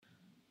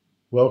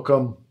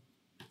Welcome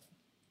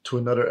to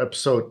another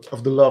episode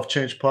of the Love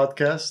Change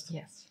podcast.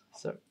 Yes.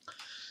 So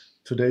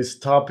Today's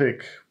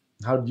topic: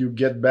 how do you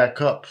get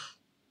back up?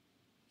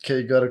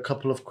 Okay, you got a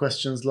couple of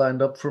questions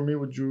lined up for me.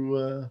 Would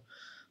you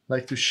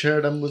like to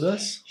share them with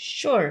us?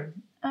 sure.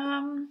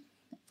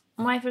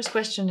 My first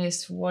question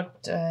is: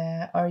 what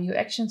are your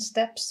action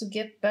steps to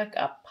get back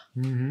up?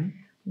 Mm-hmm.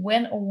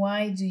 When or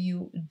why do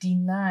you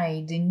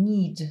deny the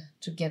need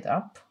to get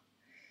up?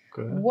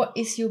 Okay. What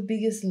is your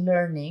biggest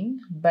learning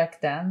back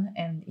then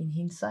and in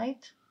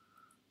hindsight?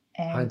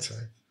 And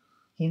Hindsight.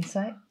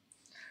 Hindsight.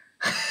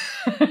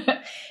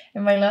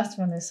 And my last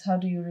one is: how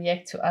do you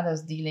react to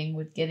others dealing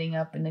with getting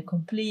up in a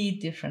complete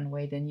different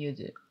way than you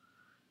do?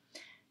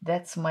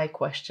 That's my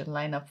question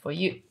lineup for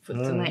you for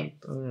All tonight.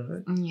 right. All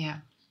right. Yeah.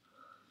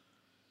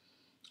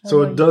 How So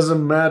about it you?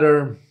 doesn't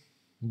matter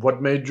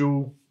what made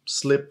you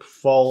slip,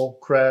 fall,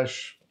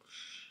 crash.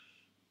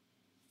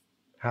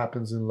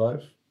 Happens in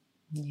life.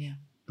 Yeah.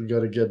 We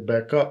got to get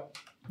back up.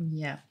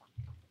 Yeah.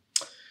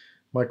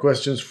 My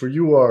questions for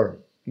you are: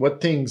 what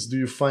things do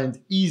you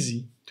find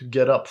easy to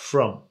get up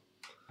from?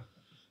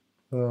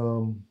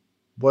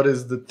 What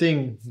is the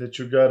thing that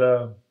you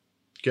gotta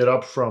get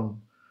up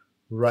from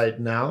right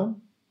now?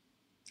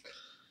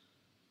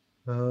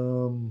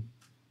 Um,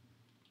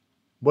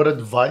 what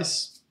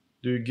advice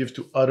do you give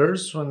to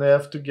others when they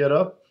have to get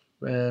up?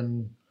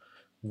 And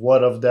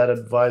what of that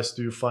advice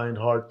do you find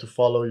hard to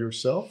follow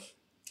yourself?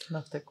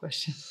 Love that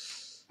question.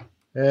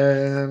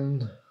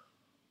 And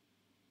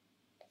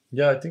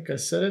yeah, I think I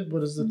said it.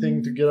 What is the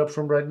thing to get up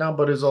from right now?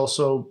 But it's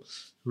also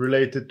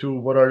related to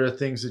what are the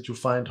things that you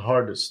find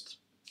hardest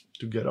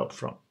to get up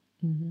from.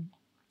 Mm-hmm.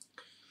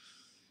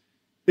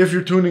 If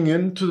you're tuning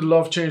in to the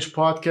Love Change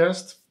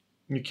podcast,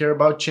 you care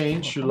about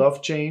change, you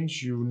love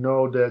change, you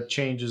know that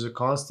change is a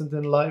constant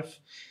in life.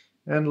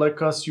 And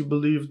like us, you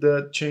believe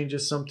that change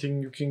is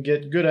something you can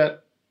get good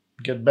at,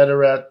 get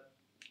better at,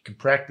 you can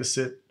practice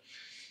it,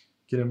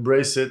 you can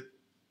embrace it.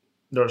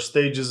 There are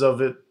stages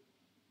of it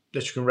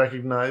that you can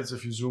recognize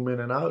if you zoom in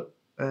and out.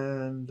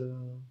 And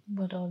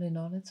But all in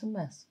all, it's a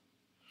mess.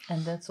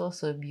 And that's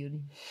also a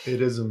beauty.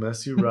 it is a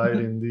messy ride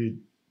indeed.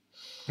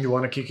 You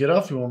want to kick it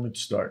off? You want me to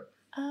start?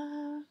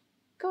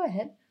 Go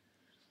ahead.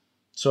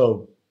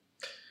 So,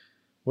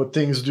 what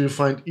things do you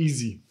find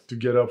easy to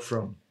get up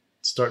from?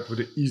 Start with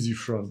the easy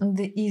front.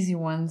 The easy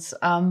ones.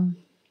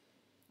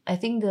 I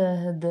think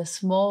the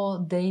small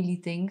daily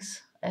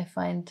things I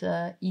find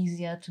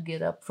easier to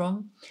get up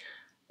from.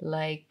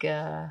 Like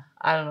I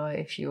don't know,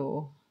 if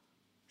you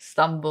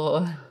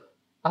stumble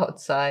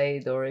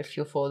outside or if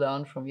you fall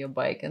down from your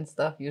bike and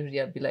stuff, usually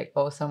I'd be like,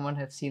 oh, someone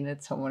has seen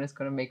it, someone is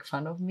gonna make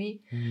fun of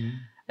me.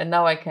 And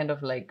now I kind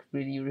of like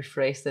really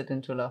rephrased it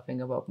into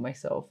laughing about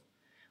myself,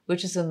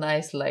 which is a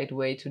nice light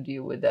way to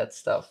deal with that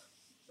stuff.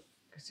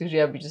 Because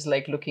usually I'd be just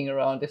like looking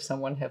around if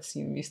someone have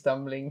seen me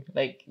stumbling.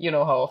 Like, you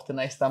know how often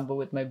I stumble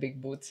with my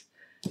big boots.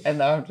 And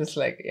now I'm just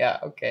like, yeah,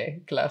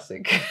 okay,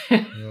 classic.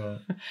 Yeah.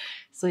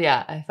 So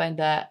yeah, I find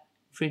that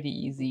pretty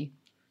easy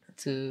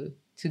to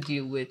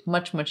deal with.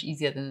 Much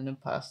easier than in the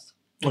past.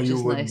 Which you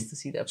is would nice to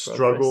see that progress.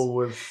 struggle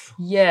with,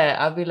 Yeah,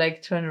 I'll be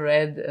like turn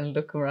red and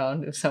look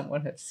around if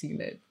someone has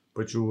seen it.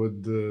 but you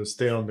would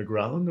stay on the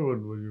ground, or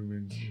what do you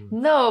mean?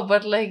 No,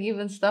 but like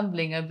even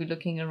stumbling, I'd be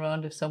looking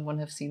around if someone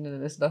have seen it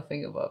and is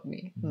laughing about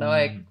me. Now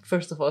I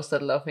first of all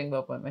start laughing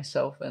about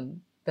myself,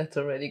 and that's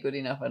already good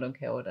enough. I don't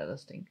care what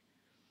others think.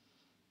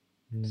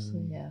 So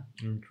yeah.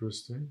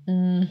 Interesting.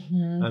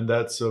 Mm-hmm. And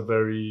that's a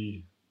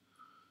very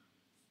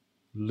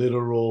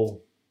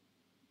literal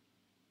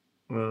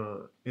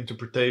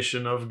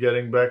interpretation of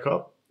getting back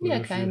up. But Yeah,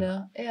 if you- kind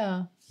of.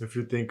 Yeah. If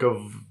you think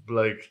of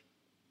like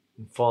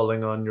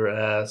falling on your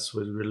ass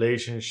with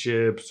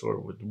relationships or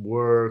with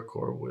work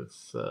or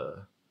with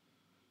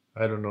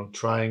I don't know,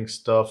 trying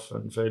stuff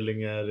and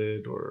failing at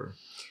it, or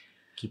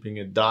keeping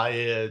a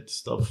diet,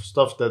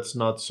 stuff that's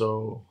not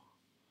so,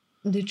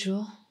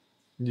 Literal.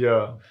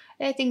 yeah.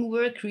 I think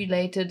work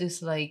related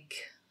is like,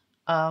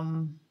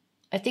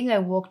 I think I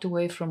walked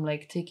away from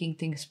like taking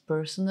things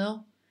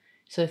personal.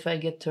 So if I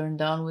get turned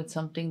down with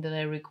something that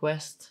I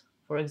request,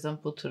 for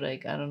example, to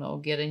like, I don't know,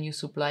 get a new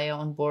supplier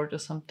on board or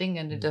something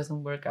and it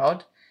doesn't work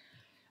out,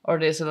 or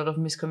there's a lot of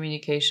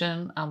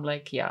miscommunication, I'm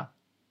like, yeah,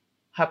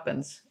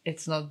 happens.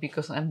 It's not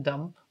because I'm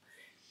dumb,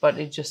 but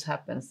it just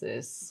happens.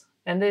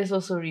 And there's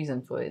also a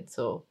reason for it.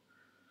 So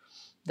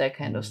that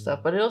kind of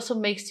stuff. But it also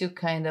makes you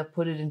kind of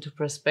put it into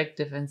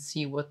perspective and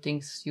see what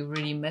things you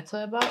really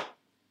matter about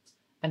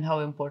and how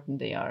important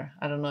they are.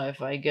 I don't know,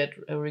 if I get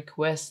a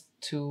request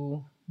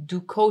to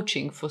do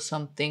coaching for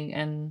something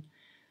and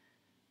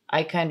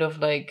I kind of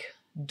like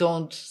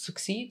don't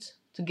succeed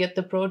to get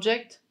the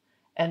project,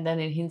 and then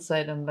in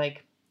hindsight I'm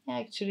like, yeah,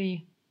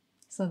 actually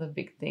it's not a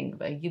big thing.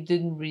 Like, you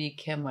didn't really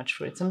care much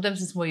for it.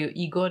 Sometimes it's more your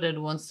ego that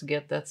wants to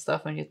get that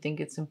stuff and you think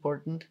it's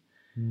important.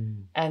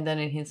 And then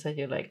in hindsight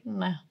you're like,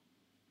 nah.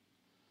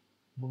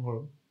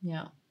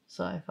 Yeah.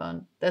 So I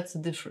found that's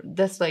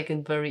like a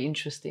very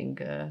interesting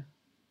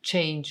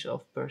change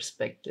of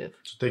perspective.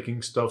 So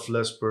taking stuff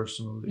less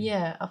personally.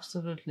 Yeah,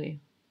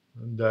 absolutely.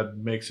 And that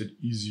makes it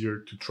easier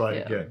to try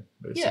Yeah. again,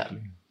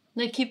 basically.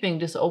 Like keeping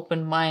this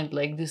open mind,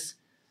 like this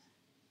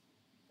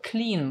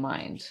clean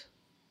mind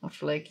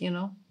of like,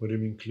 What do you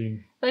mean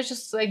clean? let's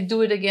just like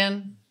do it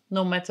again,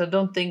 no matter.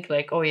 Don't think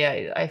like, oh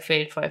yeah, I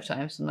failed 5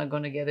 times, I'm not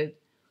gonna get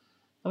it.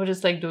 I would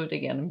just like do it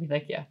again and be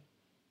like, yeah.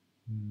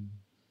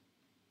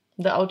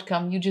 The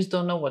outcome, you just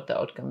don't know what the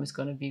outcome is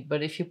gonna be.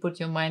 But if you put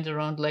your mind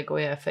around like, oh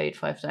yeah, I failed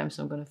 5 times,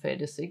 I'm gonna fail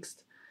the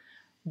sixth,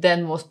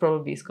 then most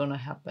probably it's gonna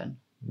happen.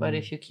 But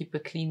if you keep a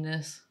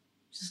cleanness,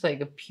 just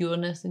like a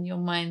pureness in your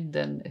mind,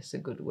 then it's a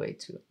good way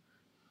to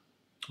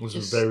This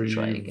is just very,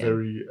 try again.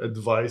 very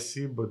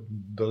advicey, but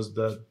does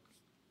that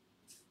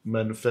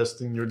manifest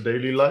in your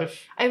daily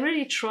life? I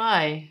really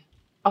try.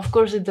 Of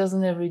course, it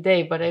doesn't every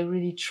day, but I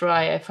really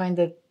try. I find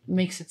that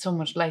makes it so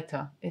much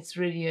lighter. It's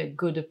really a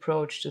good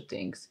approach to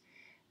things.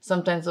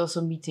 Sometimes also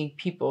meeting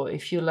people.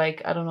 If you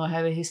like, I don't know,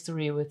 have a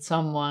history with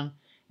someone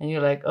and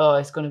you're like, oh,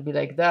 it's going to be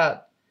like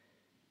that.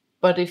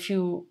 But if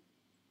you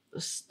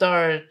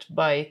start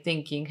by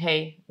thinking,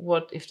 hey,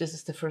 what if this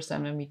is the first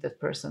time I meet that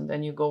person?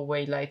 Then you go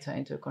way lighter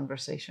into a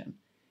conversation.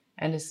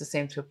 And it's the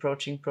same to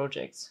approaching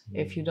projects.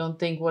 If you don't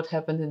think what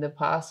happened in the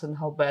past and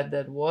how bad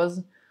that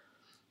was,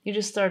 you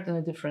just start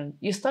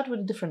you start with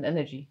a different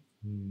energy.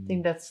 I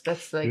think that's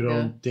like You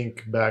don't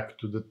think back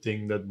to the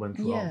thing that went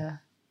wrong.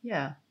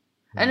 yeah.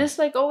 And it's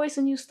like always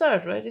a new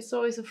start, right? It's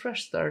always a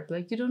fresh start.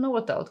 Like you don't know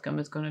what the outcome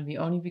is going to be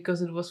only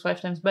because it was 5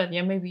 times bad.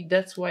 Yeah, maybe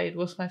that's why it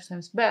was 5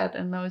 times bad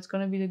and now it's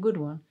going to be the good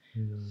one.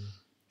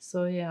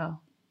 So yeah,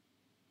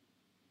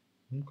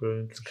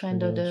 Okay. it's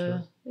kind of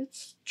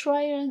it's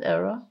trial and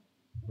error,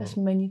 as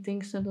many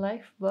things in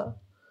life, but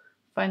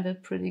find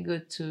it pretty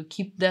good to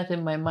keep that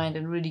in my mind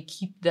and really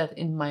keep that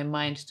in my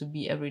mind to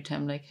be every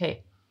time like,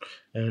 hey.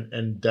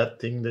 And that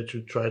thing that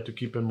you try to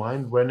keep in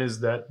mind, when is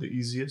that the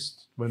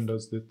easiest? When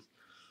does it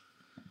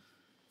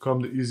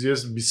come the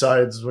easiest?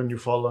 Besides when you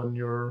fall on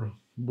your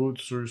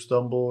boots or you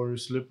stumble or you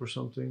slip or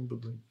something,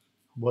 but like,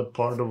 what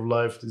part of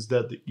life is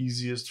that the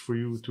easiest for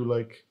you to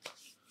like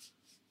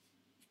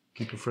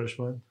keep a fresh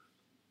mind?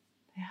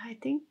 Yeah, I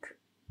think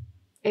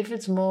if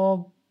it's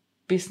more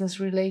business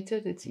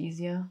related, it's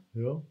easier.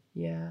 Yeah.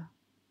 Yeah.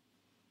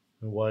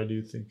 And why do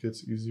you think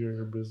it's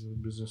easier in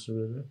business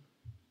related?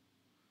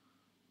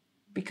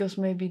 Because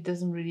maybe it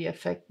doesn't really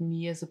affect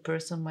me as a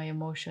person, my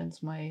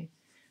emotions, my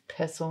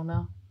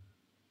persona.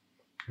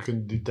 You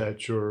can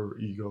detach your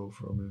ego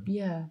from it.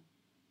 Yeah.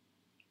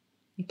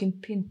 You can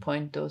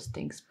pinpoint those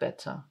things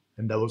better.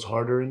 And that was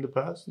harder in the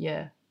past?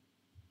 Yeah.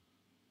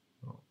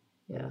 Oh,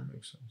 yeah. That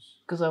makes sense.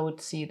 Because I would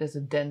see it as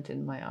a dent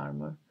in my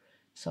armor.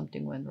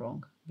 Something went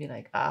wrong. Be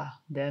like,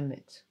 damn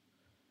it.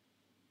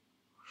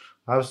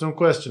 I have some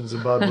questions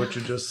about what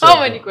you just said. How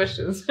many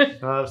questions?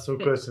 I have some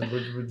questions,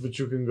 but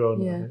you can go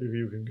now. Yeah.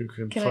 You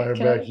can Can fire I-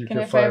 can back. I- You can can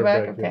I fire fire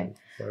back? back. Okay.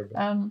 Yeah, fire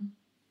back.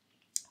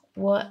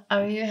 What?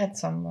 You had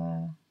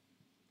some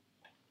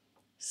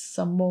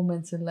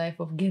moments in life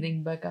of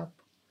getting back up.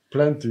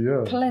 Plenty,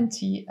 yeah.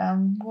 Plenty.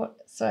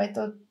 So I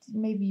thought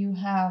maybe you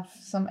have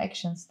some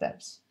action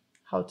steps.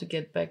 How to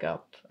get back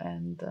up,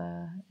 and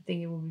I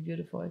think it would be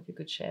beautiful if you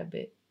could share a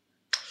bit.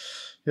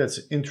 Yeah,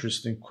 it's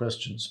interesting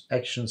questions.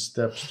 Action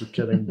steps to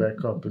getting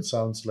back up. It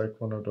sounds like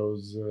one of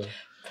those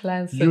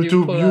Plans that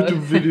you pull out.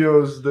 YouTube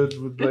videos that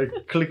would like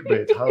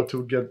clickbait. How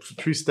to get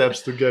 3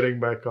 steps to getting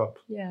back up.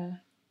 Yeah.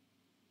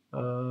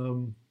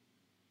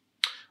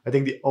 I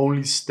think the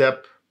only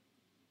step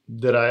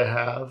that I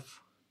have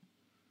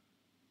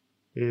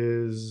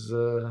is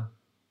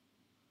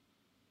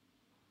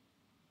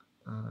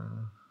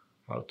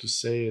how to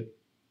say it.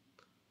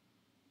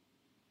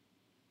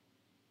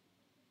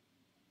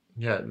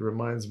 Yeah, it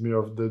reminds me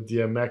of the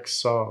DMX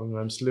song.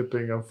 I'm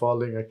slipping, I'm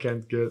falling, I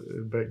can't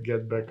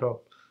get back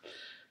up.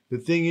 The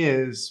thing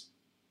is,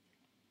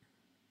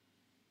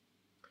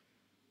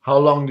 how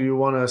long do you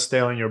want to stay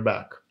on your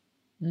back?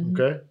 Mhm.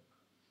 Okay.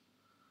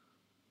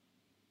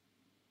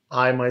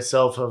 I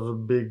myself have a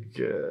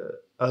big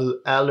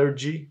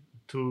allergy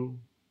to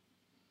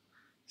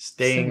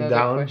staying Similar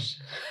down.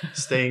 question.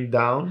 Staying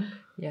down.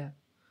 Yeah.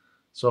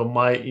 So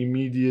my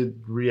immediate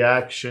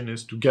reaction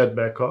is to get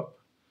back up.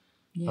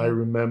 Yeah. I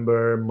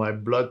remember my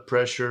blood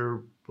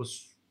pressure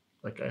was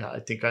like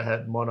I think I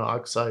had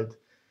monoxide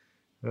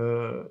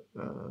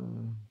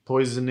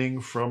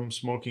poisoning from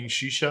smoking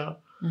shisha.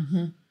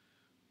 Mm-hmm.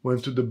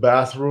 Went to the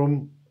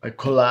bathroom. I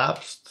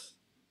collapsed.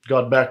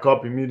 Got back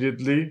up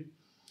immediately.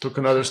 Took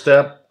another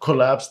step.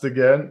 Collapsed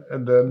again,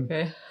 and then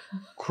Okay.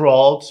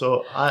 crawled.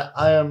 So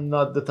I am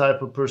not the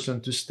type of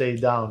person to stay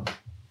down.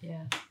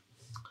 Yeah.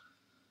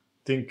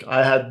 Think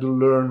I had to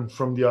learn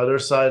from the other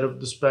side of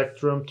the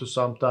spectrum to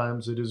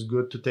sometimes it is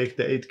good to take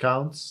the 8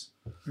 counts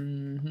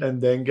Mm-hmm.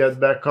 and then get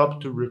back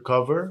up to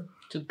recover.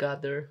 To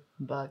gather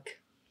back.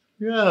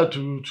 Yeah,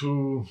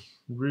 to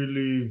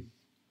really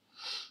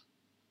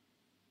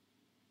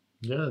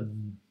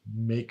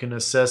make an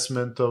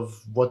assessment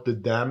of what the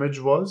damage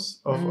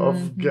was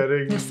of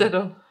getting Instead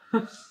of.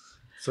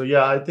 So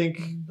yeah, I think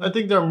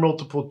there are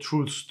multiple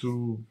truths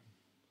to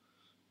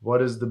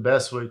what is the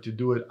best way to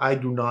do it. I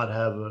do not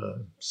have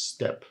a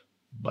step.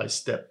 by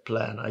step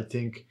plan. I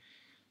think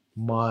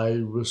my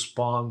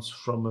response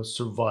from a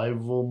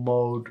survival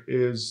mode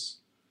is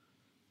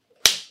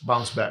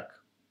bounce back.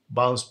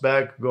 Bounce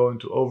back, go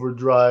into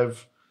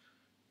overdrive,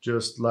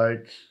 just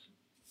like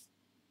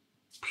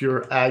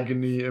pure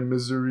agony and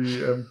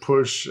misery and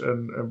push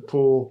and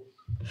pull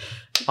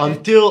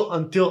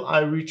until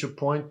I reach a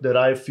point that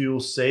I feel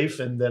safe,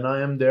 and then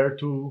I am there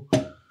to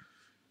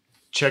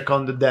check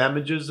on the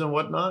damages and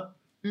whatnot.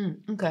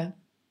 Okay.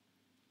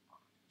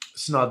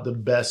 It's not the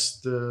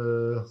best.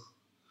 It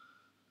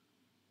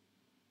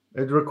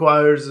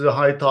requires a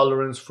high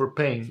tolerance for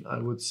pain, I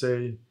would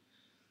say.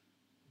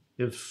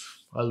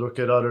 If I look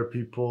at other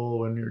people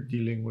when you're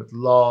dealing with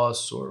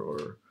loss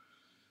or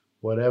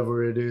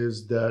whatever it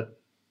is that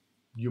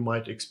you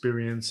might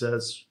experience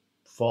as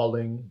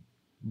falling,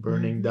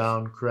 burning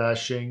down,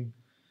 crashing.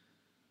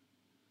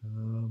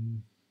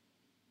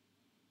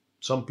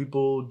 Some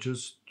people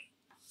just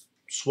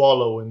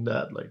swallow in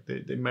that, like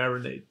they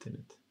marinate in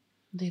it.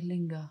 They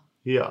linger.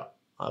 Yeah,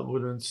 I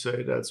wouldn't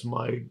say that's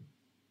my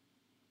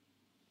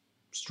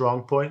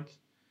strong point,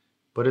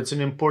 but it's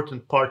an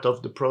important part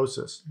of the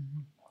process.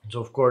 So,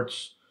 of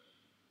course,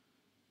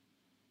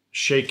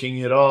 shaking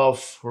it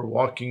off or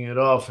walking it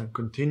off and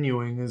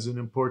continuing is an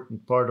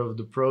important part of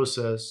the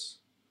process,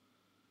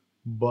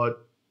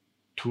 but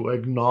to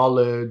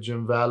acknowledge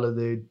and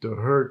validate the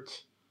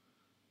hurt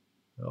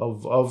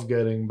of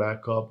getting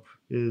back up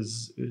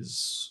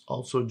is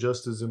also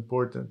just as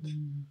important.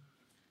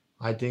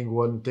 I think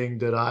one thing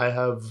that I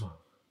have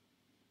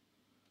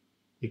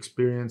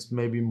experienced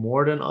maybe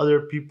more than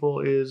other people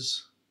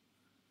is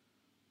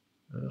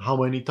how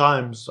many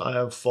times I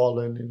have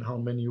fallen in how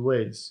many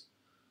ways.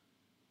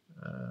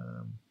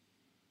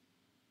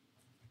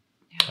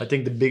 I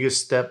think the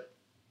biggest step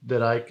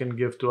that I can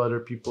give to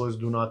other people is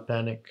do not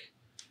panic.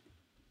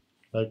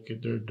 Like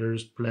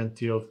there's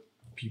plenty of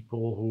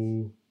people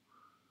who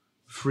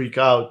freak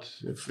out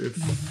if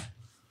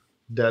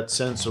that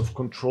sense of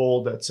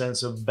control, that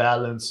sense of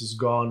balance is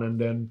gone, and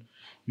then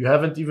you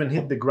haven't even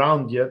hit the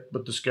ground yet.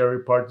 But the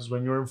scary part is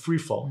when you're in free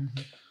fall.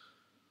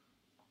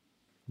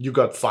 You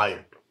got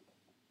fired.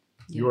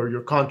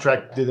 Your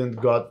contract didn't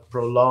got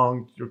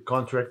prolonged. Your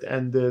contract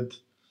ended.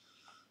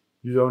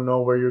 You don't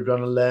know where you're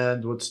gonna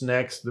land. What's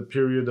next? The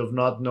period of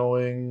not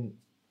knowing,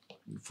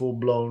 full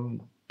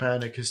blown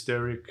panic,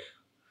 hysteric.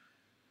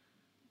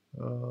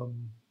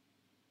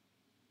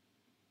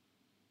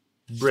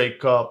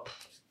 Breakup.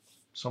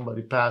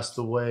 Somebody passed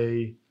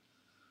away.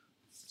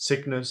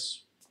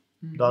 Sickness.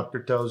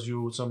 Doctor tells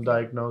you some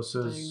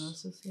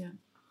diagnosis. Yeah.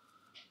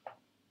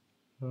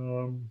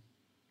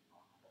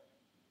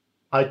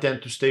 I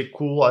tend to stay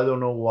cool. I don't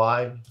know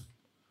why.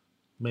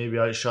 Maybe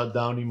I shut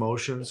down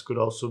emotions. Could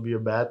also be a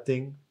bad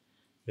thing.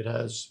 It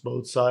has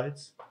both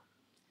sides.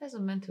 It has a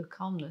mental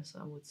calmness,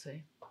 I would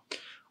say.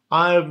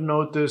 I have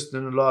noticed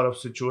in a lot of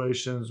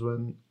situations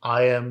when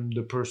I am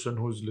the person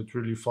who's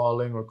literally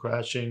falling or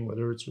crashing,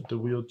 whether it's with the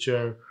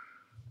wheelchair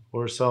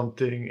or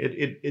something,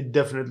 it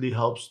definitely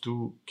helps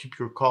to keep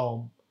your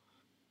calm.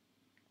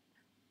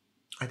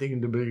 I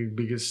think the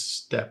biggest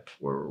step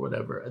or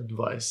whatever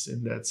advice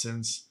in that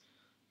sense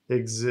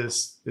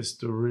exists is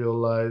to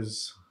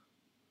realize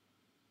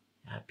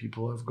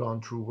people have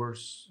gone through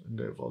worse and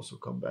they've also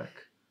come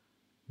back.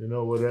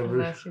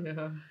 Whatever.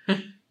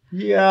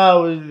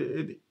 Yeah,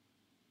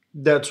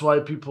 that's why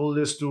people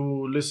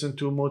listen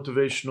to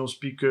motivational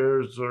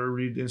speakers or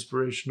read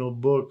inspirational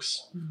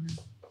books.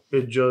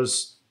 It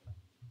just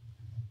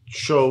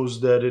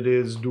shows that it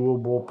is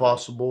doable,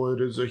 possible. It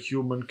is a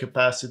human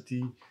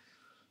capacity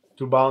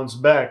to bounce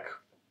back.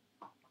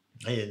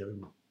 I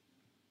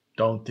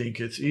don't think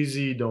it's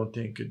easy. Don't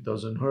think it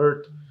doesn't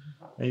hurt.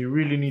 And you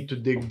really need to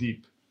dig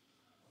deep.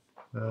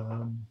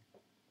 I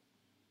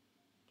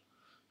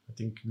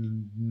think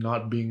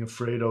not being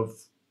afraid of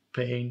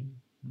pain,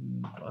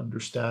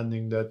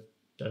 understanding that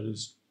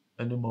is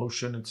an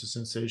emotion, it's a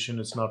sensation,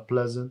 it's not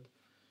pleasant,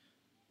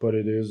 but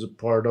it is a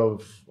part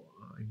of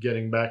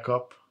getting back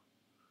up.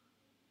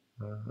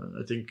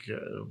 I think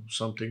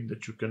something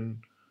that you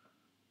can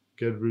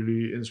get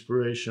really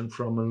inspiration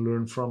from and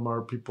learn from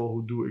are people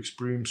who do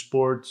extreme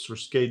sports or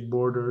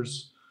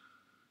skateboarders.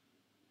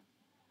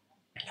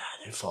 Yeah,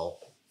 they fall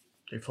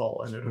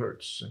and it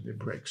hurts and they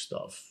break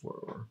stuff,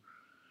 or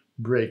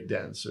break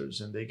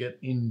dancers and they get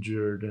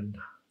injured and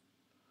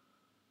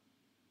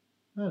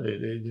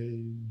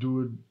they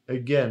do it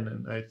again.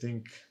 And I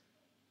think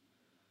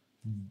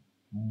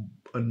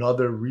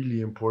another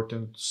really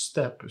important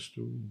step is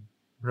to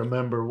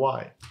remember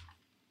why.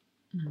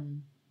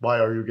 Why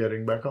are you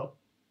getting back up?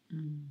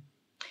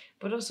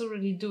 But also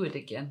really do it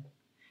again.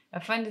 I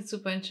find it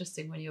super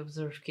interesting when you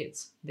observe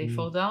kids. They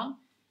fall down,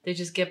 they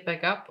just get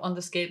back up on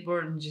the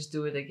skateboard and just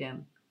do it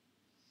again.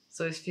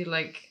 So I feel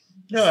like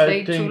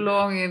stay too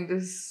long in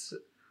this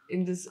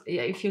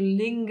if you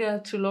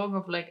linger too long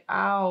of like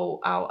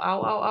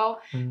ow,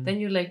 then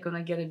you're like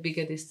gonna get a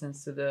bigger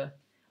distance to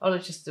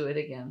let's just do it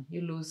again.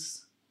 You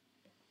lose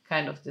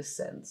kind of this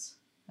sense.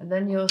 And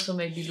then you also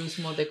maybe lose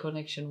more the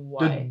connection. The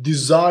Why?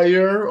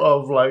 desire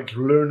of like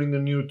learning a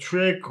new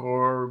trick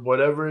or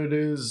whatever it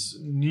is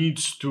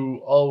needs to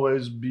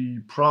always be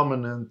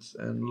prominent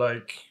and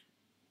like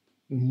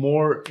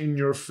more in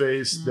your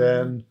face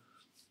than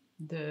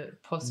The the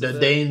possible.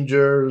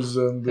 dangers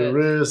and the hurt.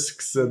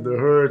 risks and the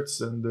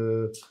hurts and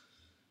the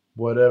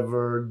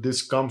whatever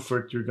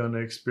discomfort you're gonna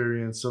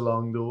experience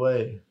along the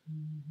way.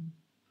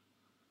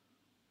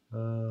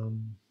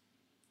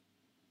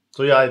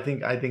 So yeah, I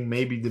think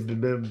maybe the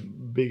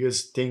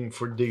biggest thing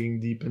for digging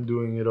deep and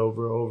doing it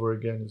over and over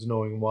again is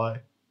knowing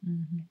why.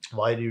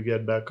 Why do you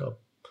get back up?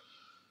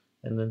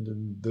 And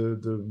then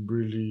the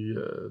really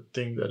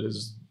thing that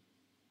is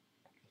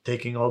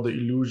taking all the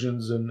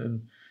illusions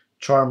and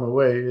charm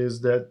away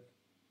is that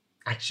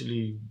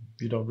actually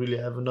you don't really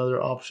have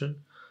another option.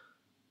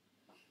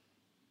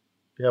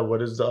 Yeah,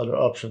 what is the other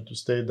option? To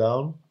stay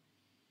down?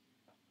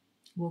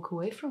 Walk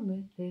away from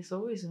it. There's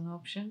always an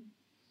option.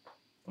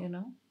 You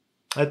know?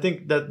 I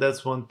think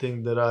that's one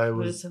thing that I But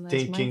was it's a nice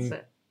thinking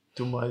mindset.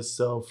 to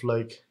myself,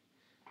 like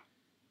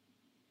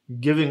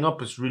giving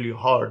up is really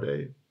hard,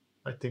 eh?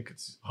 I think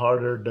it's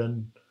harder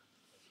than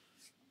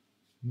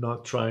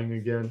not trying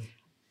again.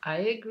 I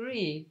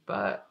agree,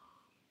 but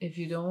if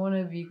you don't want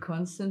to be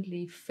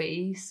constantly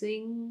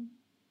facing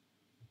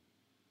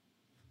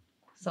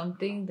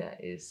something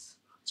that is,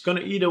 It's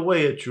gonna eat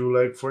away at you.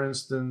 Like for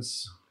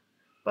instance,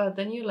 but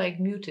then you like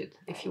muted.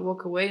 If you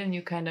walk away, then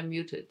you kind of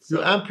muted. you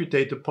So,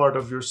 amputate a part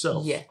of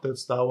yourself. Yeah.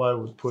 That's how I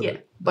would put yeah,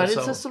 it. but That's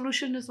it's how- a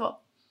solution as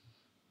well.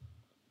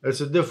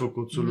 it's a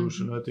difficult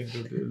solution. I think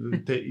that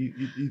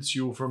it eats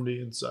you from the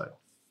inside.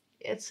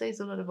 It says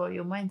a lot about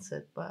your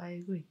mindset, but I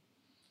agree.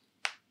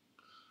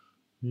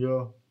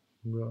 Yeah,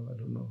 I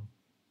don't know.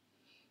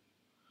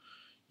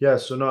 Yeah,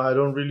 so no, I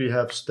don't really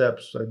have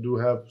steps. I do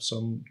have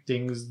some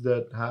things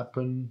that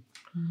happen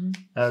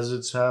as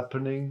it's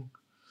happening.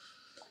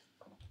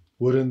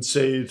 Wouldn't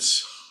say it's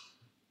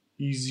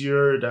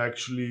easier. It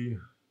actually,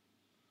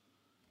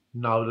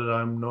 now that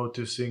I'm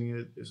noticing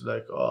it, it's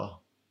like, oh,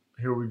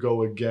 here we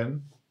go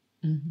again.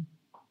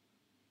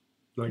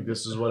 Like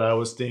this is what I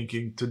was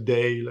thinking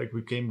today. Like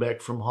we came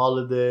back from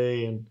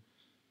holiday and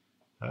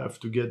I have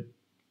to get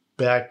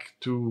back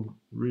to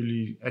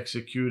really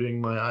executing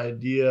my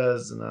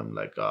ideas, and I'm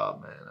like, oh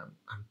man,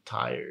 I'm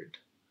tired,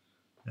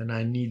 and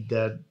I need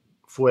that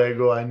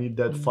fuego. I need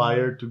that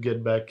fire to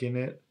get back in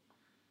it.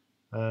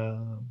 I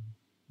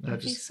I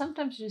think just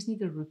sometimes you just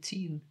need a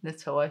routine.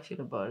 That's how I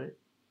feel about it.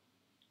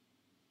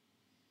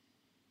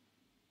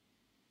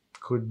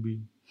 could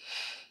be.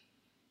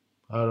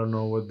 I don't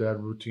know what that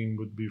routine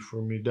would be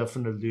for me. It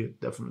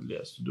definitely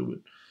has to do with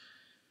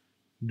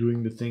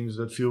doing the things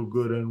that feel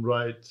good and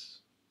right.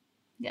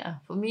 Yeah,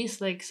 for me, it's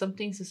like some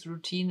things is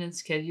routine and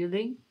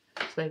scheduling.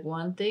 It's like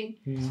one thing.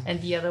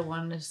 And the other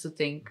one is to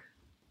think,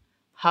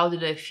 how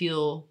did I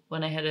feel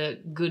when I had a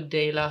good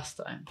day last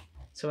time?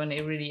 So when I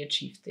really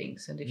achieved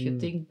things. And if you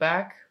think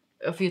back,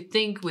 if you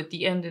think with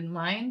the end in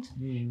mind,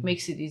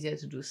 makes it easier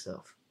to do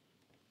stuff.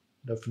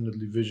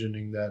 Definitely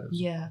visioning that is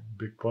Yeah. a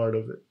big part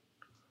of it.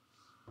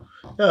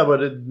 Yeah,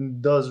 but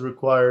it does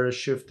require a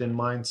shift in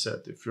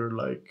mindset. If you're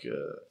like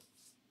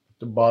at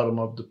the bottom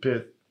of the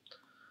pit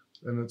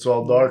and it's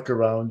all dark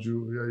around you,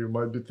 yeah, you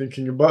might be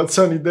thinking about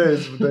sunny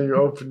days, but then you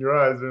open your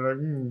eyes and you're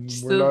like, we're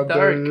Still not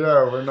dark. there.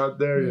 Yeah, we're not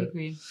there I yet.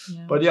 agree.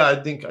 Yeah. But yeah, I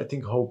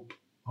think hope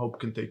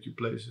can take you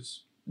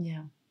places.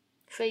 yeah.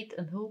 Faith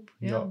and hope.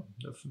 Yeah. Yeah,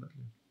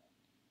 definitely.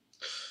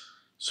 Good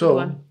So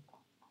one.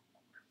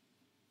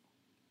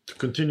 to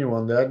continue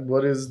on that,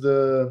 what is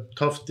the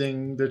tough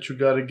thing that you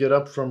got to get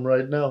up from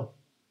right now?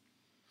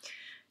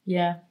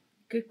 Yeah,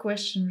 good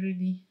question.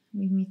 Really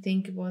made me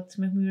think about,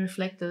 made me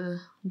reflect The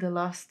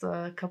last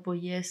couple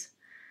years.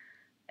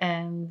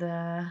 And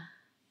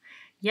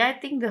yeah, I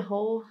think the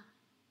whole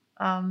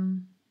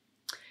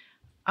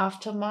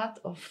aftermath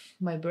of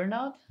my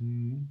burnout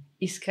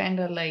is kind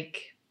of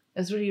like,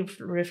 I was really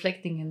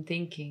reflecting and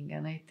thinking.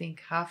 And I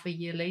think half a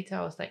year later,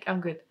 I was like,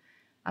 I'm good.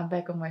 I'm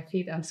back on my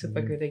feet. I'm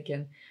super good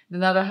again.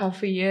 Another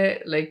half a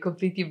year, like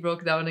completely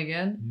broke down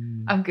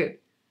again. I'm good.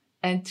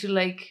 And to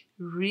like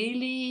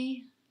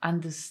really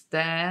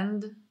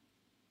understand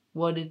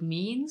what it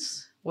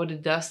means, what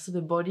it does to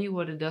the body,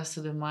 what it does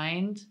to the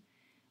mind,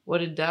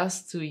 what it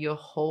does to your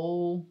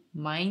whole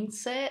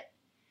mindset,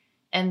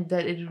 and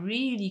that it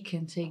really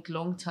can take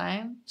long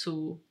time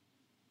to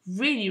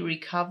really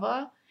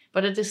recover,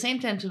 but at the same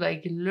time to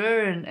like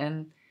learn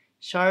and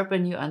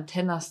sharpen your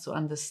antennas to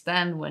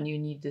understand when you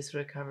need this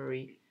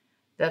recovery.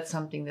 That's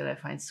something that I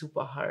find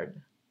super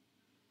hard.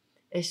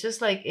 It's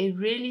just like, it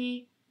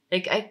really,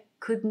 like I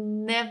could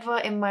never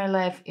in my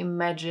life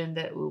imagine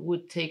that it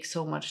would take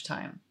so much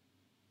time.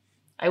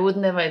 I would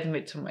never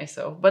admit to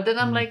myself. But then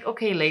I'm like,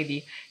 okay,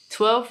 lady,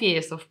 12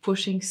 years of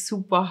pushing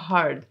super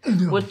hard.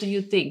 What do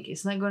you think?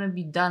 It's not going to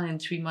be done in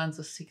 3 months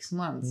or 6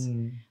 months.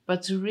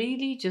 But to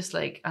really just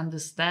like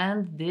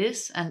understand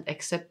this and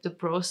accept the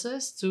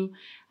process, to,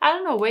 I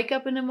don't know, wake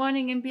up in the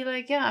morning and be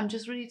like, yeah, I'm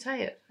just really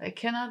tired. I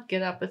cannot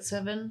get up at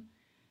 7.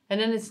 and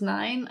then it's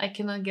 9, I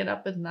cannot get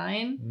up at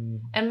 9, Mm.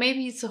 and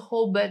maybe it's a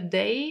whole bad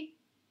day,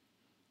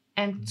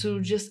 and to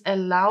just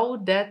allow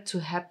that to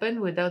happen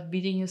without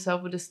beating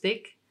yourself with a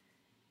stick,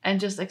 and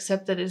just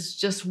accept that it's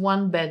just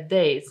one bad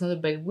day. It's not a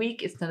bad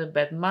week, it's not a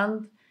bad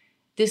month.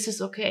 This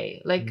is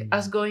okay. Like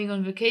us going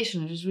on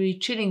vacation, just really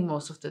chilling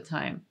most of the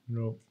time.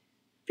 No.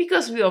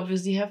 Because we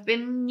obviously have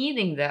been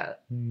needing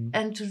that. Mm.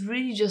 And to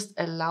really just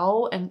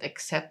allow and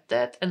accept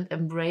that and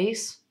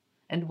embrace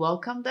and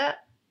welcome that,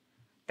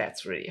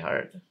 that's really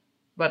hard.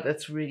 But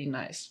that's really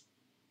nice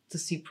to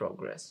see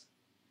progress.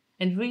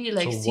 And really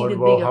like see the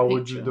bigger how picture.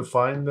 would you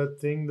define that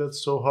thing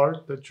that's so hard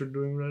that you're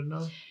doing right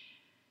now?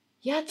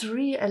 Yeah, to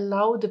really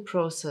allow the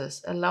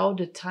process, allow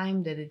the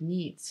time that it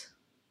needs.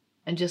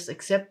 And just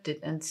accept it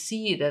and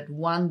see that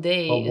one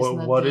day is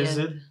not What the is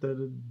end. it that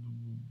it,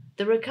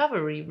 The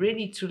recovery,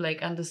 really to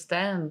like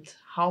understand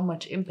how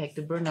much impact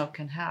the burnout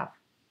can have.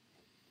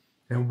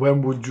 and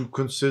when would you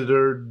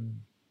consider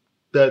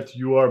that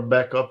you are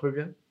back up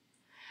again?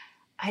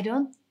 I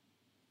don't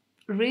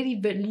really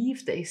believe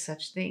there is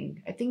such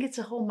thing. I think it's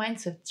a whole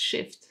mindset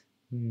shift.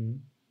 Mm.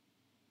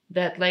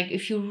 That like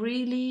if you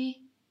really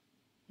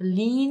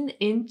lean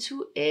into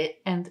it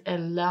and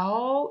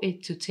allow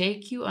it to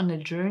take you on a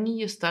journey,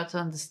 you start to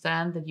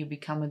understand that you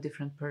become a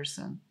different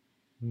person.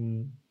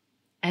 Mm.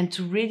 And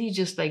to really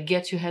just like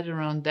get your head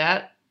around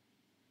that,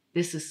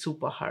 this is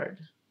super hard.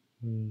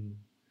 Mm.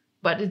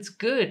 But it's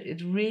good.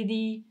 It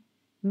really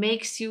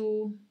makes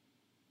you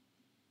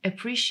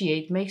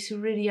appreciate, makes you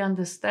really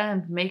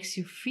understand, makes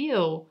you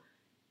feel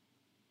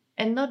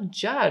and not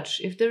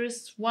judge. If there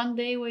is one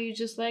day where you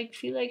just like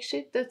feel like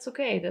shit, that's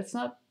okay. That's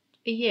not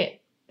a year.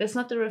 That's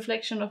not the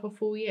reflection of a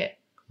full year.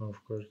 Of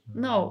course.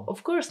 No,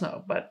 of course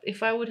not. But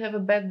if I would have a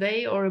bad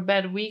day or a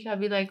bad week, I'd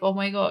be like, oh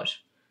my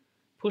gosh,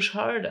 push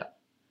harder.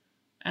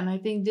 And I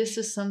think this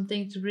is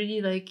something to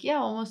really like, yeah,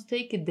 almost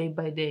take it day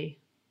by day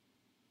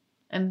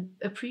and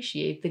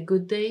appreciate the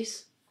good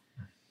days,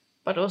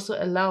 but also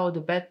allow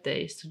the bad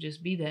days to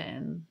just be there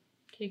and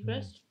take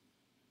rest.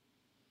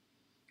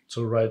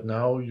 So right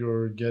now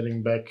you're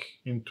getting back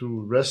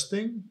into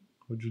resting.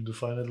 Would you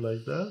define it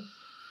like that?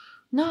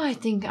 No, I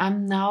think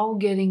I'm now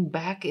getting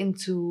back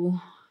into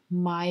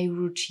my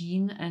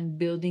routine and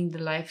building the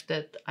life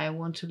that I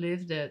want to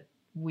live, that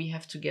we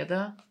have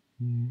together.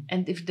 Mm.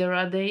 And if there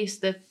are days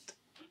that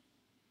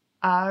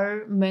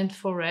are meant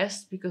for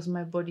rest because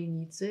my body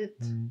needs it,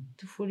 Mm.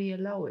 to fully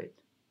allow it.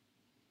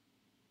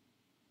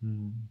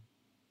 Mm.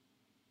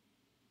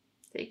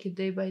 Take it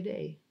day by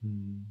day.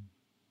 Mm.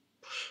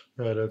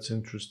 Yeah, that's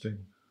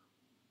interesting.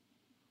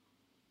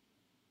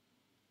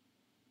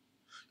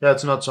 Yeah,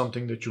 it's not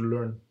something that you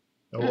learn,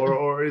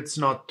 or it's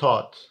not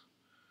taught.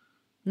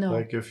 No,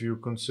 Like if you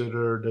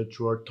consider that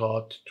you are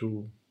taught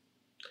to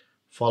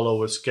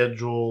follow a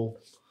schedule.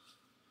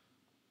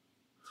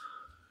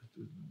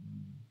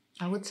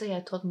 I would say I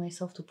taught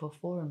myself to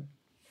perform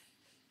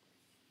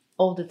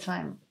all the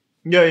time.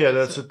 Yeah,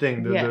 that's the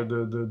thing. yeah.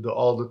 The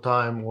all the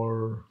time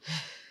or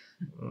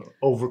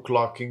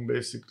overclocking,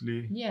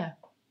 basically. Yeah.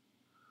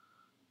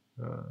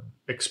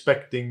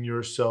 Expecting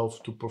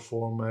yourself to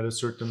perform at a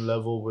certain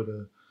level with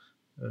a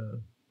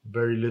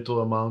very little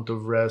amount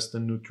of rest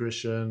and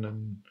nutrition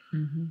and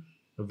Mm-hmm.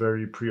 a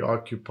very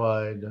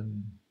preoccupied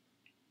and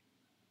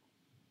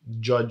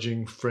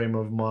judging frame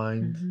of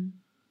mind, Mm-hmm.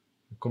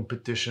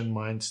 competition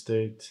mind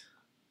state.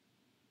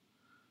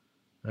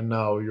 And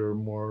now you're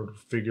more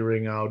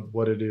figuring out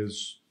what it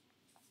is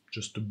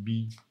just to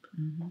be.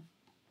 Mm-hmm.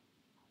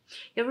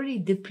 You're really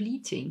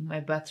depleting my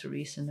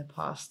batteries in the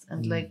past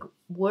and like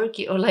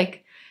working or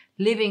like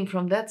living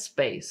from that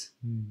space,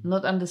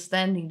 not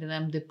understanding that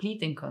I'm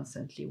depleting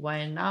constantly.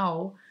 While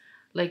now,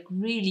 like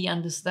really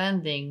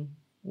understanding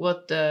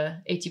what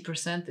the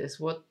 80% is,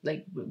 what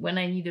like when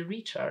I need a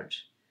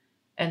recharge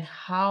and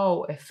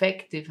how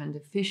effective and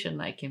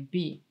efficient I can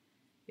be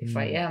if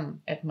I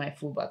am at my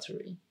full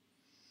battery.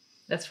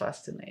 That's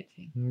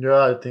fascinating.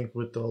 Yeah, I think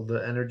with all the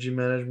energy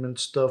management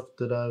stuff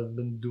that I've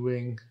been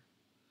doing,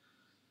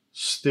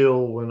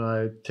 still when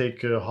I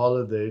take a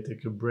holiday,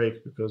 take a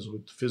break, because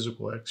with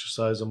physical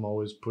exercise, I'm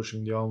always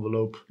pushing the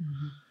envelope.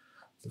 Mm-hmm.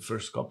 The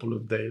first couple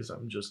of days,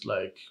 I'm just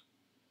like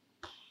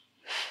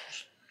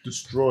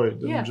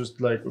destroyed. Yeah. I'm just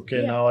like,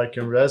 okay, Yeah. now I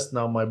can rest.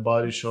 Now my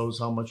body shows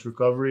how much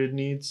recovery it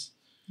needs.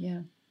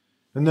 Yeah.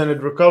 And then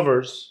it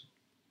recovers.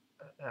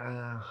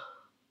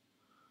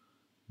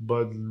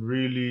 But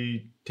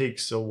really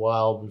takes a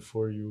while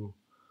before you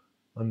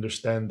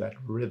understand that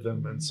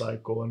rhythm and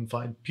cycle and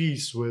find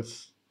peace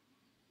with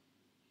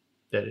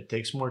that. It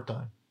takes more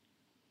time,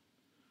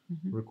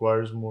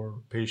 requires more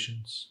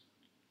patience.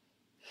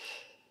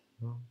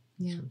 Oh,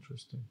 that's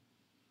interesting.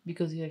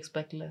 Because you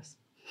expect less.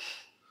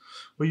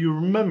 But you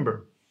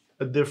remember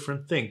a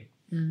different thing.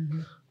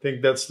 Mm-hmm. I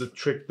think that's the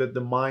trick that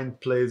the mind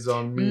plays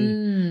on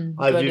me.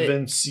 I've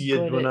even see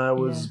it when I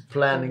was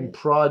planning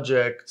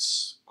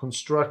projects,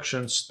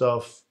 construction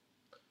stuff.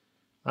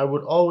 I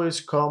would always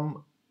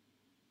come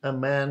a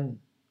man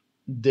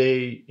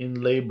day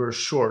in labor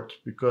short,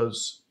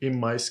 because in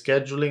my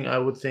scheduling I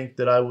would think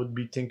that I would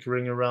be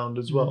tinkering around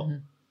as well.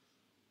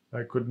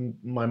 I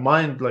couldn't. My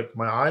mind, like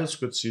my eyes,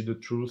 could see the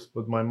truth,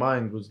 but my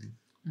mind was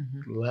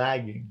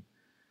lagging,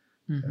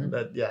 and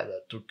that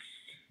took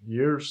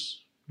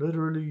years,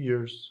 literally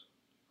years,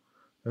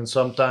 and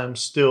sometimes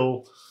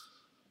still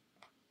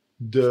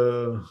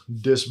the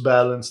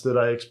disbalance that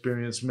I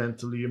experience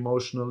mentally,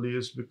 emotionally,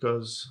 is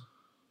because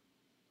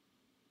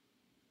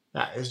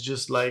it's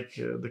just like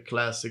the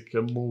classic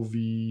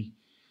movie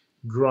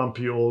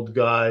grumpy old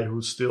guy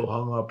who's still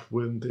hung up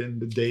within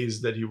the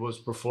days that he was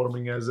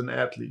performing as an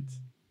athlete.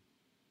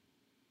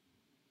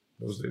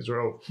 Those days are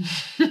over.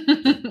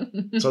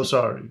 So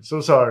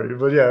sorry,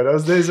 but yeah,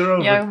 those days are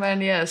over. Young man,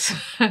 yes.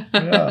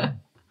 Yeah.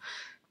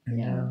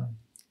 Yeah.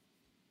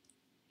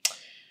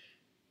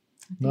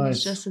 I think Nice.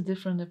 it's just a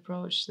different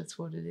approach. That's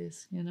what it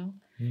is, you know?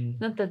 Mm.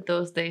 Not that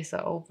those days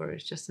are over,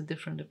 it's just a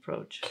different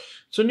approach.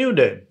 It's a new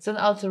day. It's an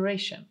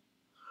alteration.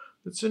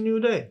 It's a new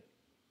day.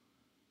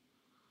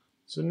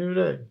 It's a new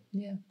day.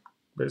 Yeah.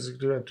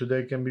 Basically,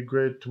 today can be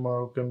great,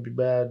 tomorrow can be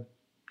bad,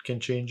 can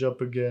change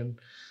up again.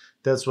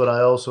 That's what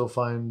I also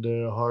find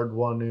a hard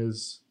one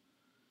is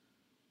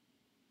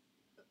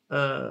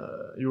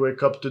you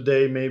wake up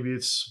today, maybe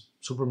it's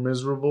super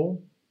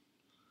miserable.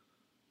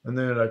 And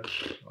then you're like,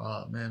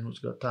 oh man, who's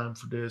got time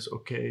for this?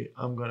 Okay,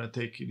 I'm going to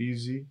take it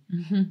easy.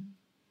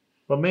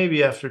 But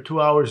maybe after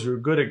 2 hours, you're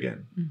good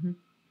again.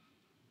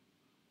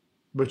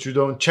 But you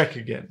don't check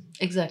again.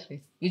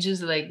 Exactly. You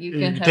just like,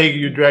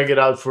 you drag it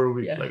out for a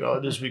week. Yeah. Like, oh,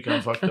 this week I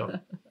fucked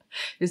up.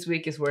 This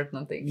week is worth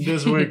nothing.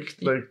 This week,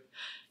 like,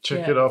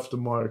 check it off the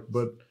mark.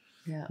 But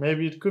yeah.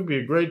 maybe it could be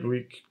a great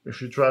week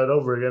if you try it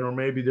over again, or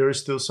maybe there is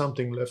still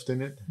something left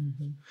in it.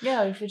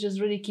 Yeah, if you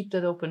just really keep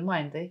that open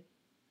mind,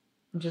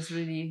 just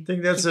really I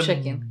think that's keep a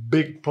checking.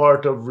 big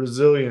part of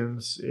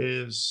resilience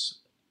is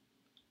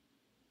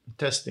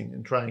testing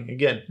and trying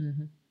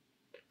again.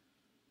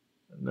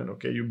 And then,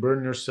 okay, you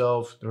burn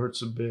yourself, it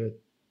hurts a bit.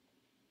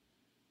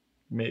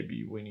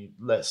 Maybe we need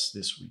less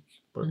this week,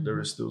 but there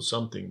is still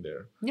something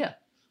there. Yeah.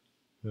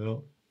 You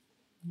know?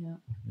 Yeah.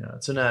 Yeah,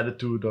 it's an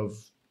attitude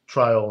of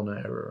trial and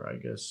error, I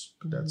guess.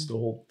 That's the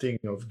whole thing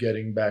of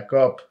getting back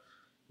up,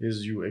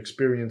 is you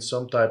experience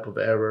some type of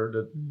error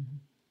that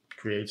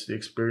creates the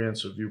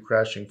experience of you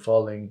crashing,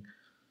 falling.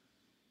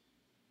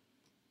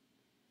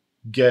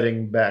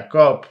 Getting back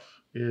up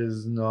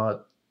is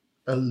not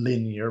a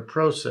linear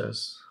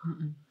process.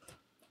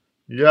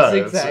 Yeah,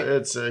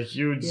 it's a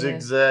huge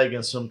zigzag,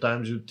 and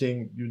sometimes you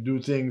do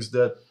things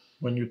that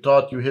when you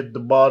thought you hit the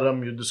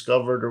bottom, you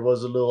discover there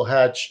was a little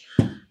hatch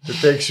that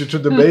takes you to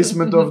the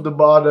basement of the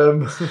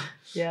bottom.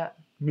 Yeah.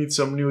 Meet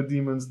some new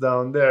demons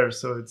down there.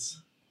 So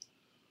it's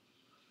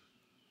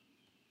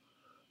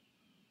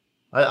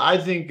I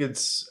think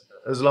it's,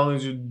 as long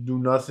as you do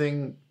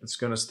nothing, it's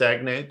gonna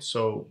stagnate.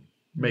 So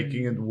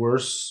making it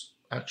worse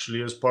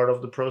actually is part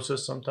of the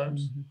process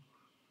sometimes.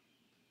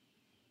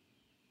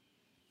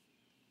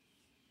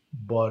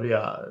 But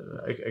yeah,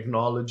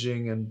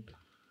 acknowledging and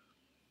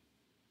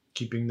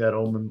keeping that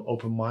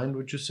open mind,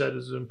 which you said,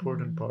 is an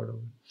important part of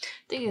it. I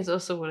think it's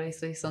also what I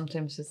say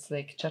sometimes. It's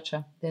like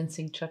cha-cha,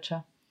 dancing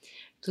cha-cha.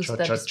 2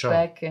 steps Cha-cha-cha.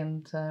 back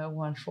and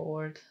 1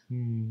 forward.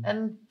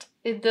 And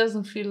it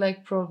doesn't feel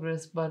like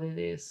progress, but it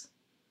is.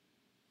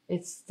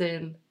 It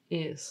still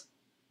is.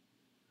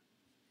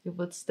 If you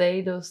would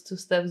stay those 2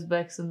 steps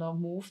back and not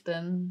move,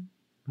 then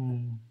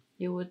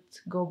you would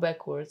go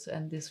backwards,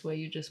 and this way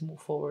you just move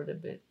forward a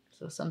bit.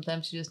 So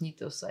sometimes you just need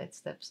those side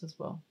steps as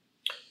well.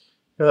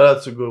 Yeah,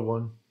 that's a good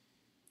one.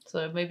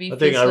 So maybe I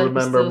think I like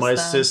remember my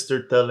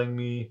sister telling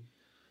me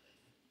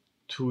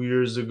 2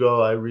 years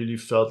ago, I really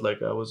felt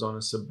like I was on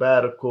a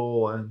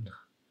sabbatical, and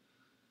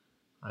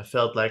I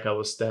felt like I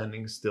was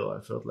standing still.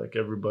 I felt like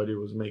everybody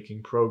was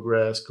making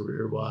progress,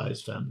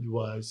 career-wise,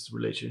 family-wise,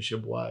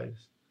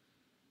 relationship-wise.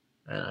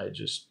 And I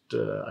just,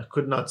 I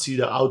could not see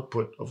the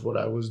output of what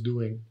I was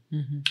doing.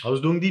 I was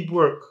doing deep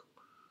work.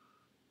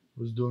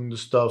 I was doing the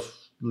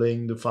stuff,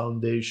 laying the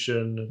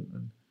foundation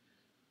and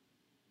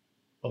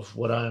of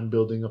what I am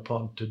building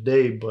upon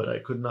today, but I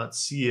could not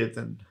see it.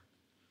 And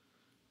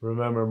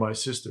remember my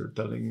sister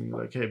telling me,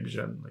 like, hey,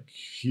 Bijan, like,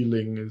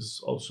 healing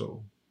is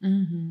also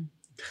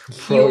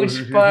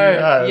huge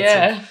part.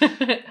 Yeah.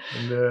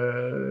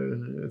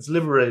 And it's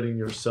liberating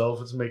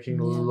yourself. It's making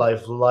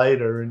life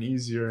lighter and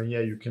easier. And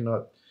yeah, you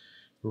cannot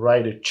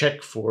write a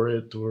check for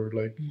it or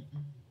like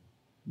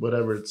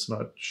whatever. It's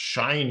not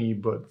shiny,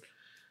 but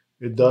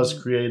it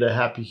does create a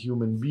happy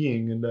human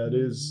being. And that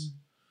is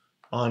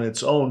on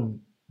its own.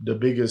 The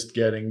biggest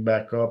getting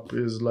back up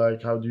is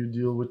like, how do you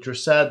deal with your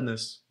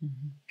sadness?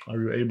 Are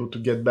you able to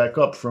get back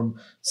up from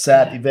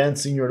sad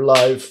events in your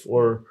life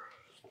or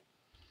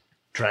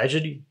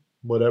tragedy,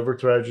 whatever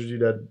tragedy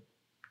that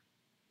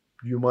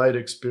you might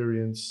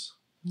experience?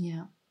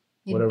 Yeah.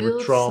 Whatever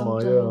trauma,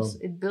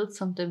 it builds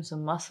sometimes a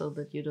muscle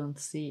that you don't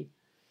see,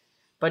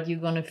 but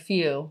you're gonna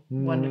feel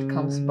when it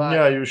comes back.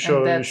 Yeah, you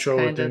show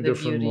it in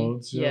different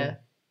modes. Yeah.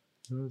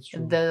 That's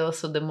true. And then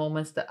also the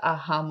moments, the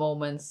aha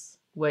moments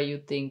where you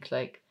think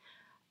like,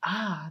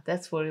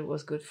 that's what it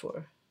was good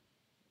for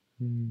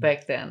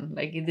back then.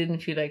 Like it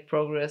didn't feel like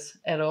progress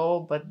at all,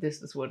 but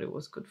this is what it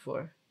was good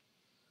for.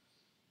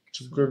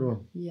 It's a good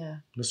one. Yeah.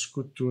 Let's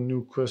go to a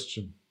new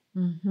question.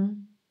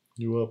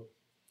 You up?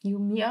 You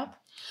me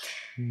up?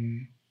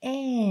 Mm.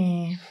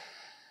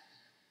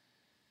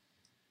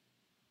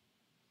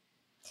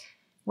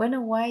 When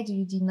or why do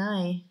you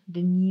deny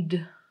the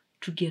need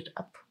to get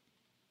up?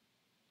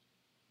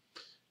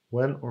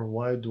 When or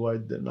why do I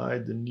deny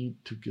the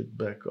need to get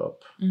back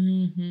up?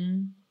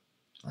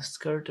 Or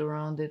skirt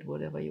around it,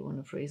 whatever you want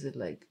to phrase it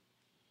like.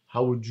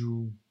 How would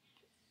you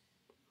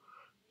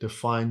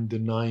define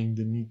denying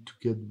the need to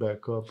get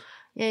back up?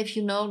 Yeah, if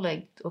you know,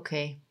 like,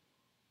 okay,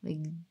 like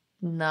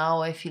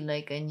now I feel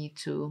like I need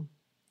to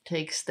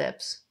take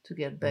steps to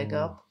get back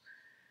up,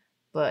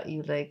 but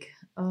you like,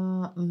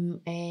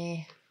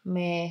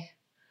 meh,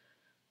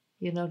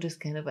 you know, this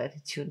kind of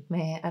attitude,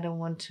 meh, I don't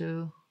want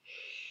to.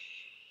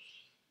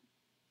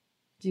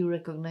 Do you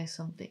recognize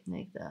something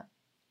like that?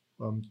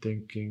 I'm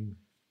thinking.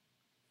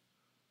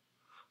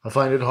 I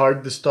find it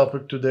hard, this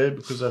topic today,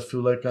 because I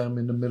feel like I'm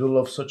in the middle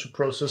of such a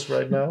process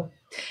right now.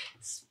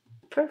 It's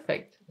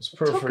perfect. It's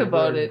perfect. Talk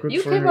about Very it. good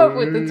You for came you. up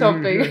with the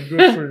topic.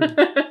 Good for you.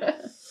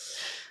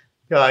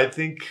 Yeah, I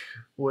think,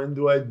 when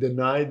do I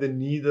deny the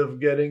need of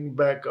getting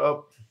back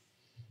up?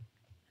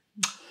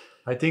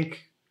 I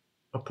think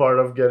a part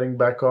of getting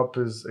back up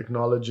is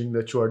acknowledging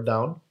that you are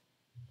down.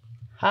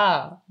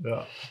 Ha.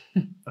 Yeah.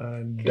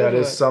 And Good that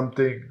is word.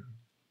 something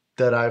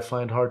that I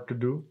find hard to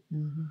do.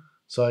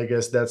 So I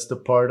guess that's the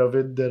part of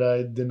it that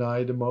I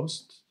deny the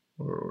most,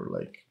 or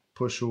like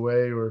push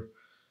away, or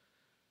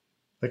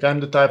like I'm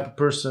the type of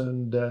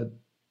person that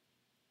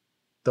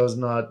does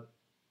not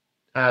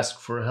ask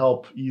for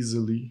help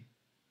easily,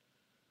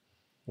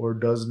 or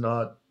does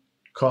not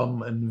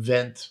come and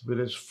vent with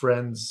his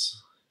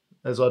friends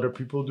as other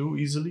people do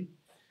easily.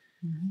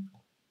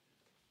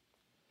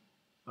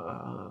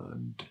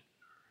 And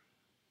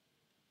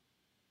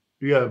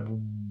yeah,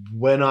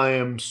 when I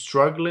am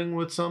struggling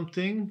with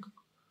something,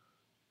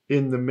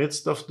 in the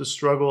midst of the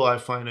struggle, I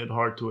find it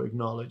hard to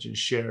acknowledge and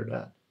share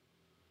that.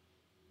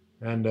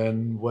 And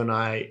then when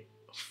I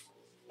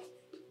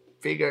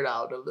figured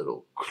out a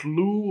little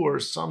clue or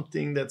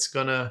something that's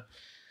gonna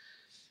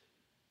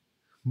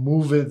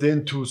move it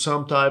into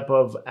some type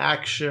of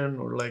action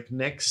or like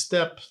next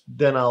step,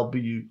 then I'll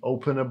be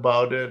open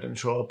about it and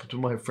show up to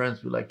my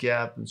friends, be like,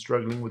 yeah, I've been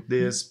struggling with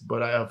this,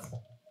 but I have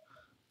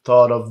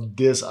thought of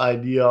this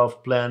idea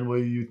of plan. What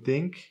do you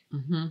think?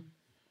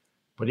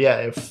 But yeah,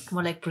 if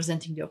More like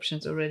presenting the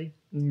options already.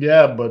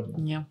 yeah, but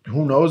Yeah.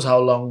 who knows how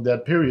long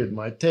that period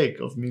might take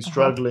of me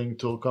struggling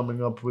till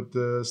coming up with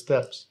the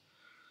steps.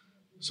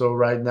 So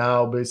right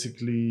now,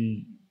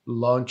 basically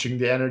launching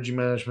the energy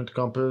management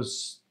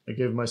compass, I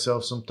gave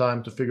myself some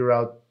time to figure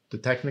out the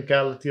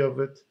technicality of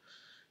it,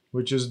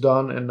 which is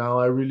done. And now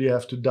I really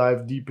have to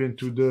dive deep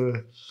into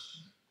the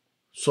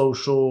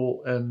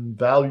social and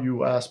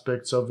value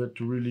aspects of it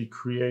to really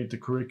create a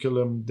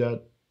curriculum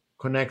that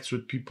connects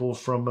with people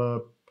from a,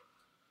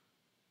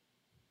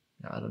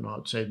 I don't know how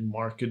to say it,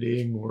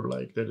 marketing, or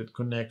like that it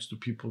connects to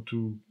people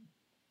to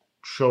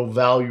show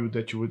value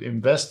that you would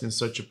invest in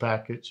such a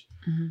package.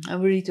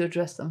 I'm ready to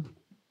address them.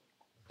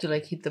 To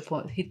like hit the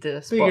point, hit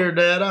the spot. Figure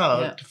that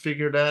out. Yeah. To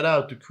figure that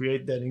out, to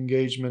create that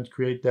engagement,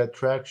 create that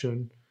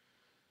traction.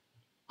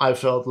 I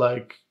felt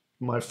like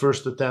my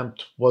first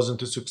attempt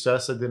wasn't a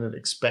success. I didn't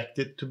expect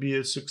it to be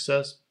a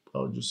success.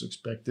 I just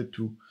expected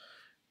to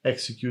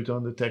execute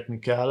on the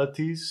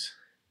technicalities.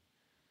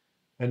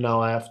 And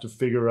now I have to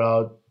figure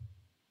out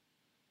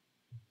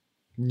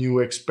new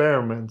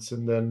experiments.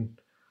 And then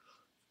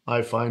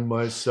I find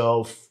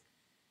myself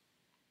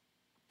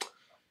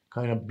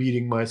kind of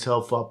beating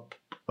myself up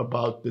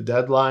about the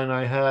deadline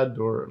I had,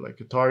 or like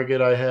a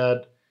target I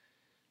had,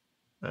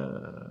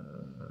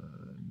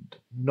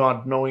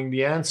 not knowing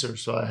the answer.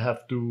 So I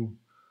have to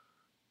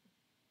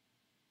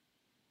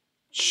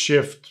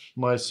shift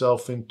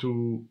myself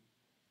into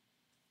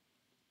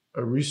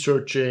a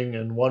researching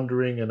and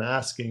wondering and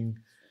asking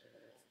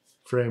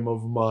frame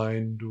of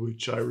mind,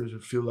 which I really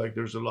feel like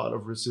there's a lot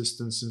of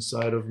resistance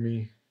inside of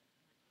me.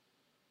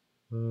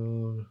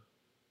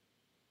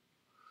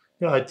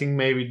 Yeah, I think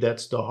maybe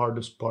that's the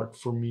hardest part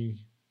for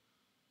me.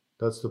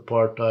 That's the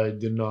part I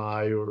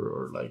deny,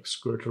 or like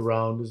skirt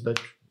around, is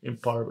that in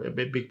part, a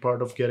big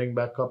part of getting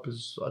back up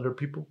is other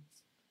people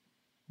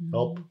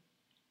help.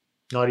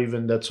 Not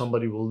even that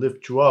somebody will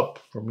lift you up.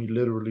 For me,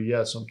 literally,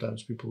 yeah,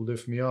 sometimes people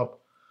lift me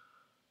up.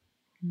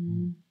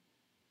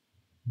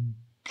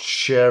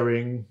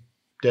 Sharing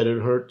that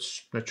it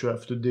hurts, that you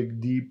have to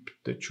dig deep,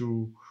 that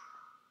you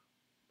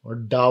are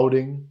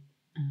doubting.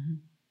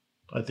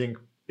 I think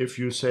if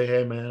you say,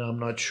 hey man, I'm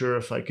not sure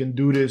if I can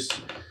do this,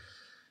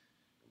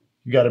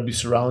 you got to be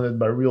surrounded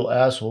by real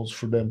assholes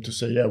for them to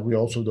say, yeah, we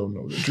also don't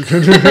know that you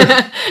can do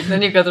it.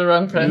 Then you got the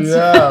wrong friends.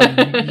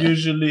 Yeah,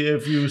 usually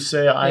if you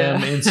say, I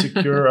am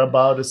insecure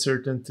about a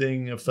certain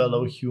thing, a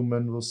fellow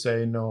human will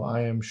say, no,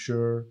 I am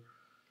sure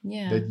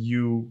that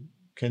you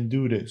can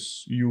do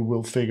this. You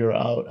will figure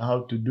out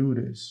how to do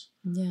this.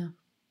 Yeah.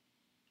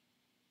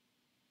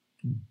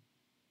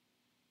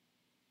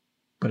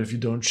 But if you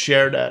don't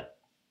share that,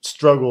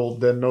 struggle,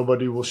 then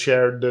nobody will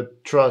share the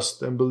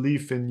trust and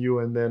belief in you,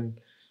 and then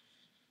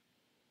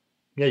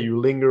you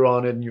linger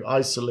on it and you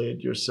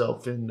isolate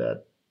yourself in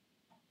that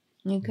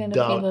You kind of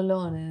doubt. feel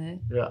alone in it.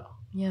 Yeah,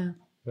 Yeah.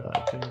 I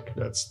think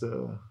that's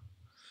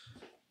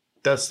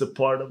the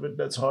part of it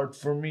that's hard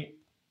for me.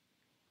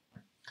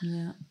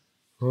 Yeah.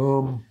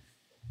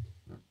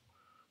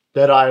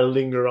 That I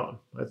linger on.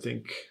 I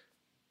think.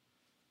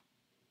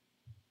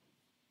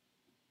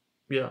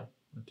 Yeah,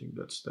 I think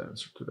that's the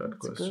answer to that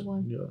That's a question. good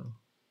one. Yeah.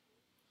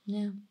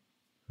 Yeah.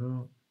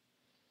 Yeah.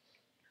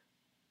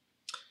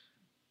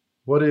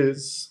 What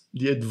is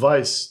the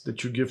advice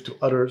that you give to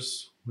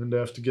others when they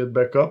have to get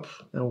back up,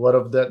 and what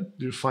of that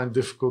do you find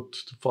difficult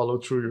to follow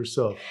through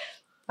yourself?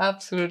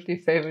 Absolutely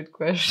favorite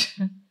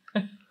question.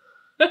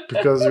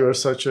 Because you are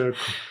such a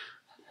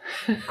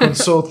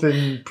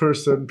consulting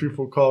person,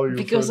 people call you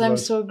Because for I'm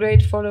advice. so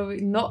great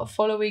not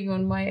following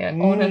on my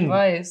own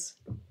advice.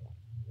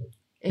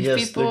 If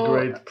Yes, people, the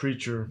great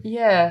preacher.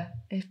 yeah,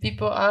 if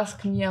people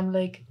ask me, I'm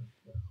like,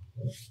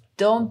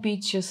 don't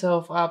beat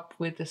yourself up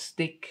with a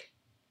stick.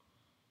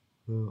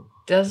 Yeah.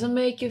 Doesn't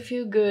make you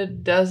feel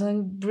good,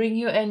 doesn't bring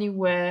you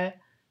anywhere.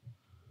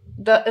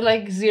 That,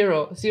 like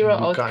zero Be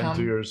outcome. kind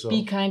to yourself.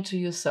 Be kind to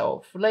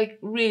yourself. Like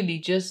really,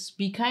 just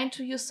be kind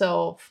to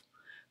yourself.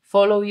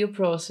 Follow your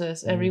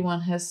process.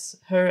 Everyone has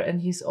her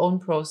and his own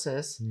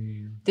process.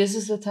 This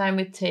is the time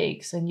it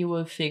takes, and you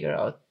will figure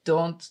out.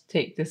 Don't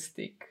take the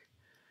stick.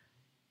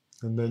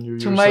 And then you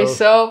To yourself,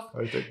 myself,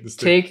 I take the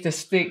stick take the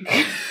stick.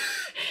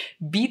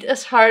 Beat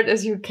as hard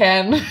as you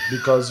can.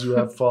 because you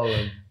have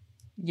fallen.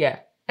 Yeah.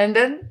 And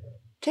then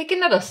take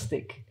another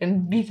stick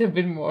and beat a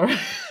bit more.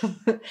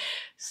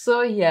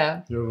 So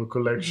yeah. You have a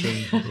collection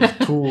of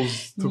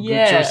tools to beat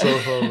Yeah.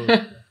 yourself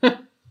over.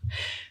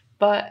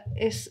 But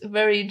it's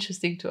very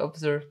interesting to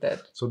observe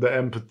that. So the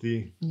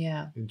empathy.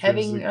 Yeah. Intrinsic.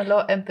 Having a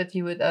lot of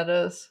empathy with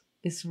others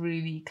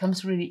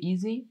comes really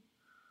easy.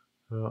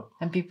 Yeah.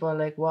 And people are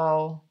like,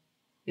 wow,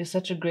 you're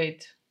such a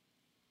great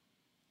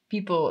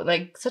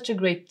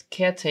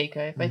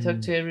caretaker. If I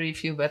talk to you, I really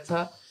feel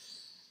better.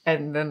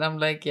 And then I'm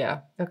like,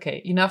 yeah,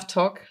 okay, enough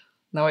talk.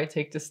 Now I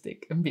take the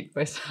stick and beat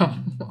myself.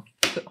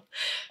 So,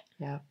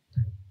 yeah.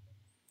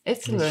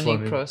 It's a That's learning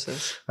funny.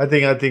 process. I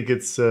think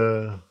it's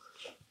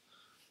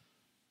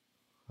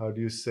how do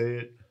you say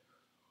it?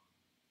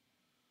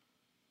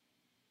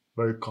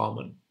 Very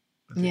common.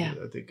 I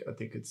think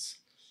it's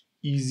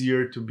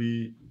easier to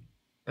be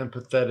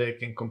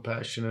empathetic and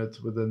compassionate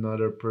with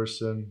another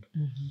person,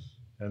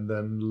 and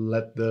then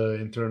let the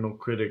internal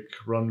critic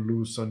run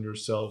loose on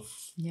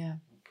yourself. Yeah.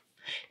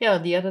 Yeah,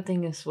 the other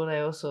thing is what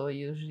I also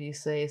usually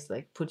say is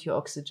like put your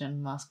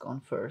oxygen mask on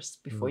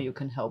first before you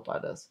can help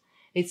others.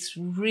 It's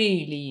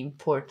really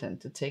important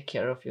to take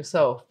care of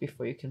yourself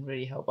before you can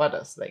really help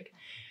others. Like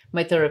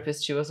my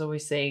therapist, she was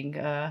always saying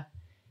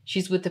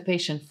she's with the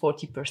patient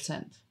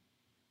 40%.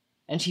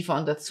 And she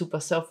found that super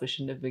selfish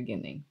in the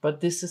beginning.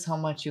 But this is how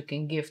much you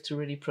can give to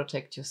really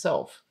protect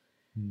yourself.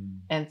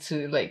 And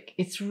to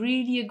it's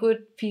really a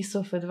good piece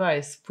of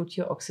advice. Put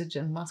your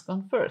oxygen mask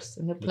on first.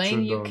 In the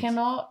plane, you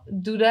cannot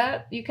do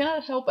that. You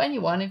cannot help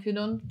anyone if you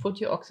don't put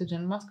your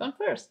oxygen mask on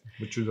first.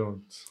 But you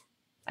don't.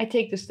 I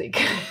take the stick.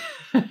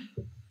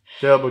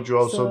 Yeah, but you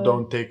also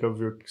don't take of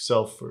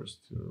yourself first.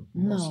 You're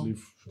No. mostly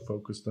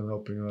focused on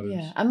helping others.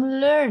 Yeah, I'm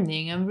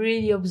learning. I'm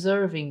really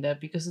observing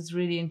that because it's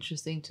really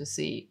interesting to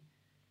see.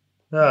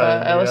 Yeah,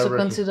 But I also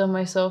consider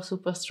myself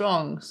super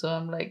strong. So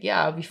I'm like,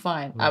 yeah, I'll be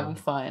fine. Yeah. I'll be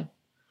fine.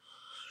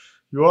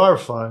 You are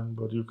fine,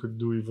 but you could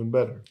do even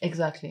better.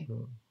 Exactly.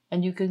 Yeah.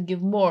 And you can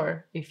give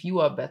more if you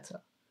are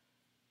better.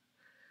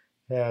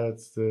 Yeah,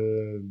 that's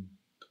the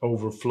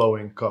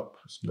overflowing cup.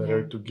 It's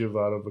better Yeah. to give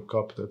out of a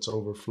cup that's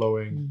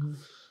overflowing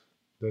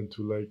than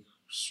to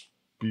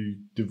be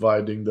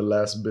dividing the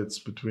last bits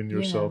between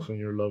yourself and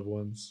your loved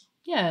ones.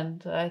 Yeah,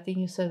 and I think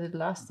you said it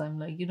last time.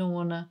 Like you don't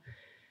want to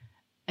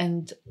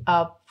end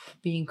up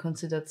being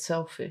considered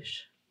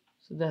selfish.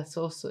 So that's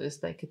also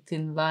is like a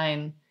thin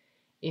line.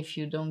 If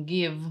you don't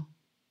give,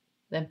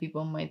 then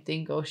people might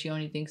think, oh, she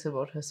only thinks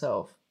about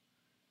herself.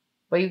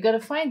 But you got to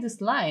find this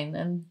line,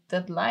 and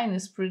that line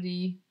is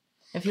pretty.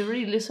 If you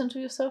really listen to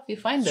yourself, you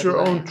find It's that your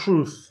line. own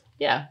truth.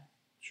 Yeah.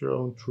 It's your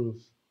own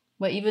truth.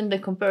 But even the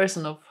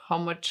comparison of how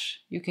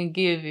much you can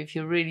give if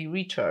you really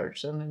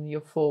recharge and in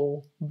your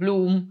full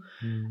bloom,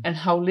 and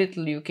how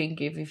little you can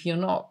give if you're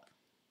not.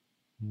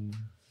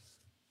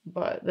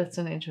 But that's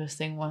an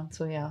interesting one.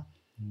 So yeah,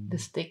 the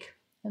stick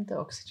and the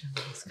oxygen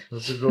mask.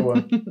 That's a good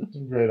one.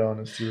 Some great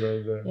honesty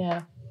right there.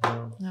 Yeah,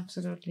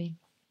 absolutely.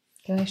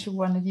 Can I show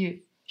one of you?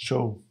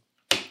 Show.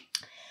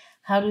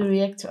 How do you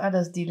react to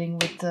others dealing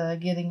with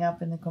getting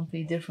up in a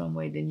completely different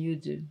way than you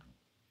do?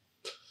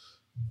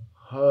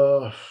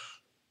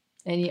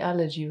 Any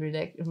allergy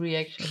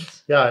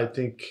reactions? Yeah, I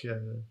think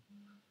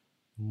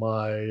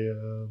my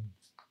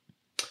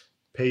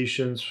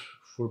patience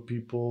for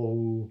people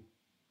who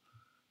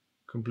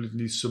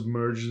completely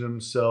submerge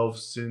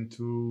themselves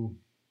into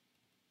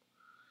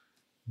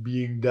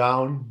being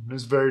down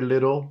is very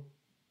little.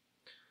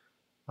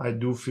 I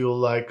do feel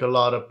like a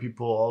lot of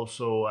people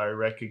also I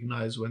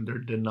recognize when they're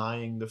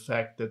denying the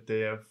fact that they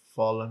have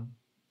fallen.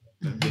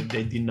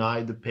 They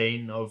deny the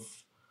pain of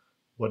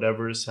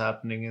whatever is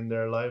happening in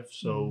their life.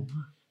 So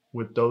Mhm.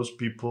 with those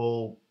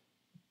people,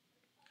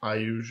 I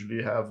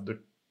usually have the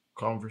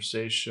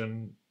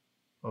conversation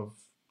of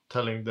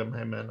telling them,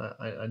 hey man,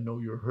 I know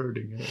you're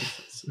hurting.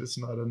 It's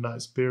not a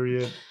nice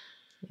period.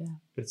 Yeah.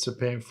 It's a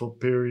painful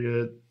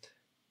period.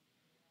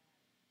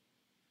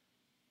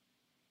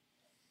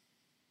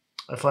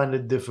 I find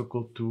it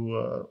difficult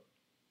to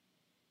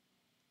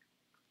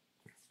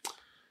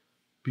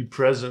be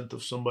present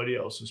of somebody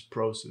else's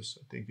process.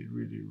 I think it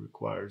really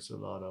requires a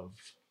lot of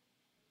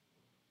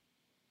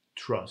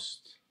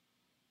trust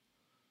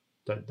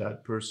that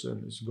that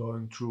person is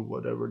going through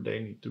whatever they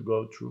need to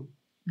go through,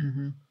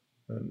 Mm-hmm.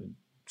 and it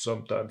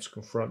sometimes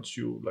confronts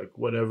you like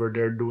whatever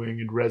they're doing,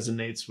 it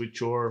resonates with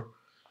your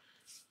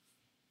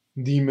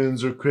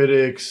demons or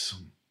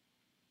critics.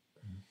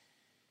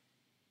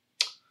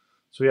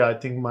 So yeah, I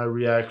think my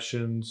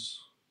reactions,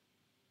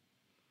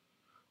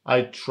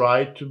 I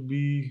try to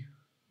be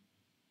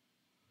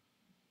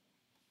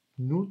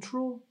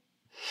neutral,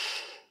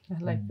 I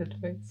like that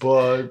phrase.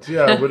 but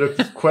yeah, with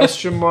a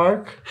question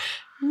mark.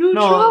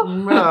 Neutral.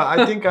 No, yeah,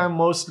 I think I'm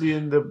mostly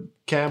in the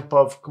camp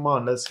of come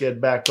on, let's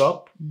get back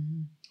up.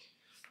 Mhm.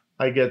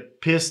 I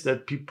get pissed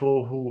at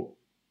people who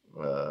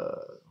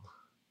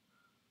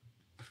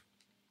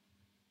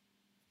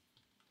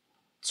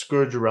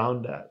scourge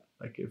around that.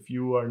 Like if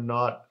you are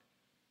not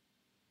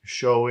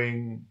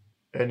showing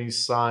any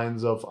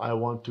signs of I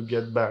want to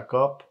get back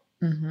up,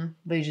 Mm-hmm.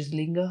 But you just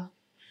linger.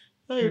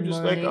 you're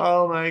just like, Morally.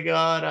 oh my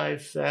god, I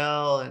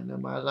fell and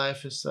my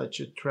life is such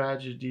a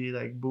tragedy.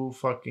 Like boo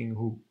fucking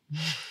who?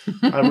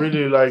 I'm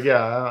really like,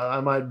 yeah, I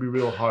might be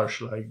real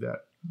harsh like that.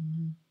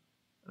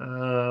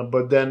 Mhm.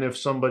 But then if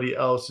somebody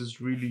else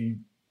is really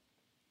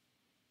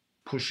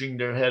pushing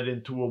their head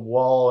into a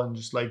wall and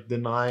just like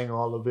denying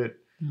all of it,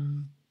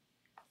 Mhm.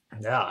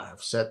 yeah,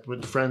 I've sat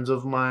with friends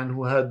of mine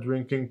who had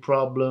drinking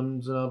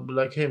problems, and I'll be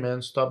like, hey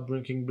man, stop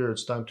drinking beer.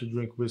 It's time to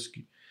drink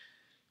whiskey.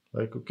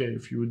 Like, okay,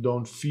 if you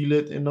don't feel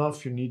it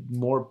enough, you need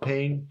more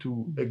pain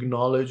to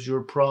acknowledge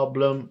your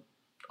problem.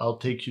 I'll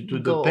take you to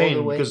the Go all the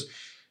pain way. because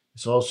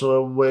it's also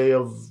a way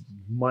of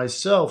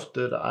myself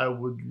that I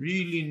would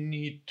really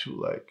need to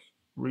like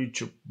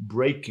reach a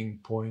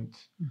breaking point,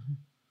 Mhm.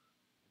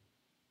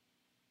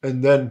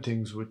 and then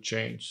things would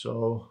change.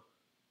 So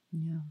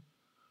Yeah.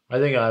 I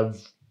think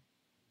I've,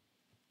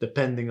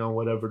 depending on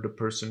whatever the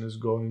person is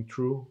going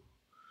through,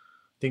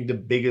 I think the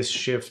biggest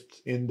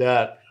shift in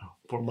that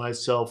for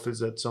myself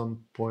is at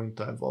some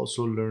point I've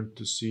also learned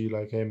to see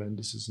like, hey man,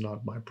 this is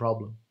not my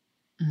problem.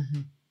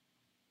 Mm-hmm.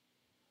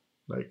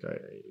 Like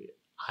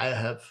I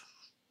have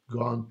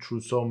gone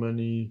through so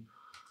many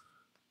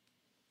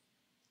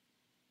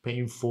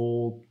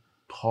painful,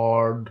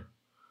 hard,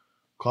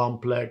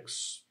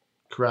 complex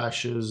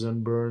crashes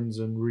and burns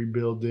and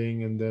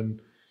rebuilding, and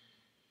then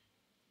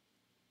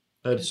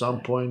at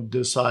some point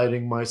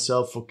deciding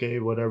myself, okay,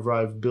 whatever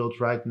I've built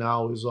right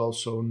now is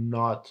also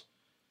not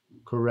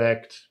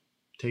correct.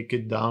 Take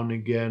it down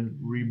again,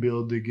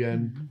 rebuild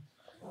again. Mm-hmm.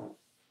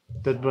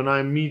 That when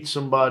I meet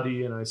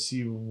somebody and I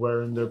see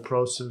where in their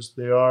process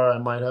they are, I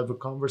might have a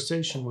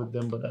conversation with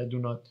them, but I do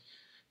not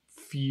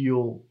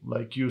feel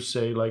like you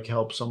say, like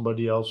help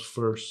somebody else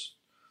first.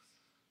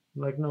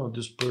 Like, no,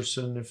 this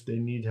person, if they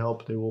need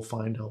help, they will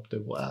find help, they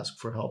will ask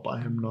for help. I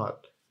am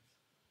not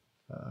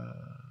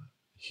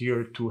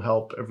here to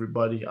help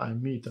everybody I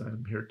meet. I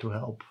am here to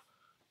help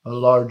a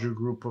larger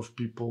group of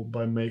people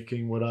by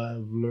making what I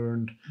have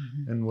learned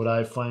Mm-hmm. and what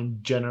I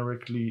find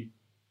generically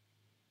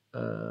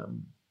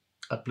um,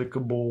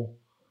 applicable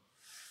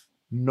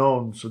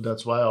known. So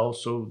that's why I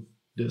also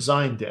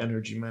designed the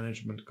energy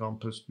management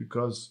compass,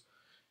 because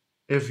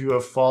if you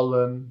have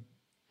fallen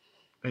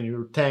and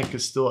your tank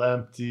is still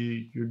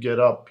empty, you get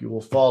up, you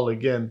will fall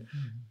again.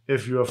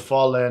 If you have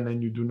fallen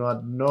and you do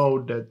not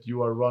know that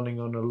you are running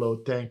on a low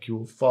tank, you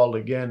will fall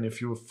again.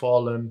 If you have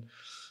fallen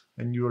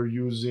and you are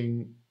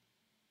using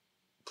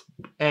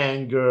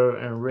anger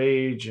and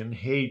rage and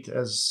hate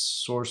as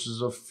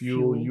sources of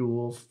fuel, Fuel. you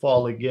will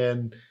fall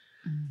again.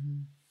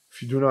 Mm-hmm.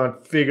 If you do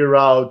not figure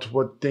out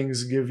what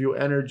things give you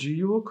energy,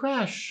 you will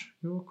crash.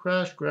 You will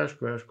crash, crash,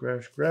 crash,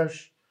 crash,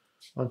 crash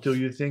until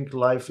you think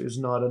life is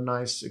not a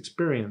nice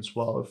experience.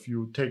 While if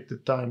you take the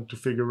time to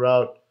figure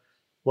out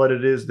what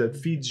it is that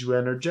feeds you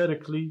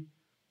energetically,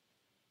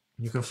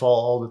 you can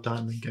fall all the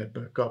time and get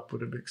back up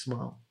with a big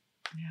smile.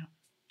 Yeah.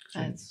 So,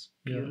 That's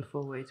yeah,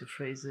 beautiful way to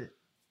phrase it.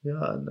 yeah,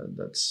 and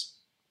that's.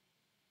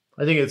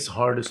 I think it's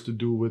hardest to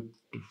do with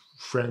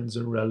friends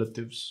and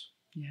relatives.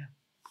 Yeah.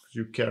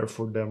 You care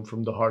for them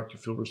from the heart. You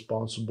feel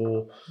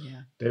responsible.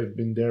 Yeah. They've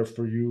been there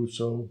for you.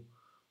 So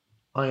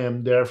I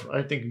am there.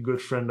 I think a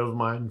good friend of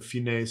mine,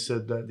 Fine,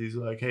 said that he's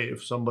like, hey,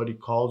 if somebody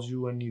calls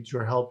you and needs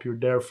your help, you're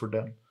there for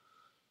them.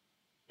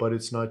 But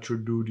it's not your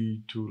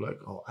duty to like,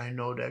 oh, I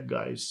know that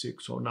guy is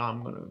sick, so now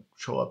I'm gonna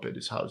show up at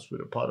his house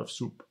with a pot of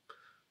soup.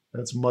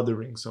 That's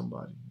mothering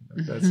somebody.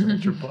 That's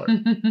not your part.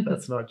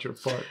 That's not your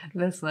part.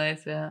 That's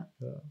nice. Yeah.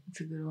 Yeah.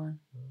 It's a good one.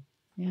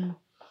 Yeah.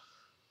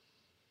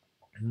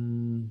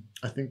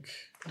 I think.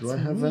 Do That's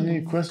I have any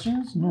me.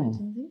 questions? I No.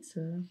 don't think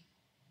so.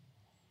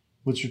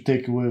 What's your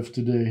takeaway of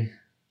today?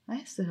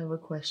 I still have a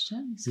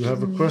question. You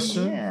have a Excuse me.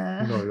 question?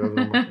 Yeah. No, you have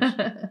no more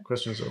questions.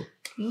 Questions over.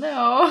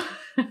 No.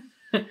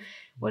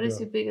 What is Yeah.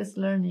 your biggest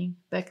learning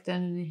back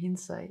then in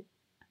hindsight?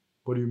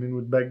 What do you mean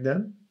with back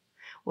then?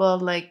 Well,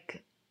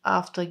 like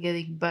after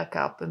getting back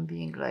up and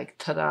being like,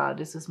 ta-da,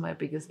 this is my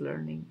biggest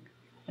learning.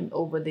 And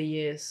over the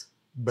years.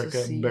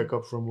 Back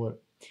up from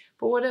what?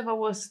 But whatever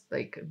was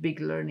like a big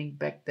learning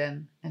back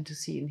then and to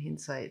see in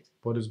hindsight.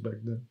 What is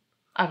back then?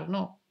 I don't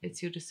know.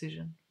 It's your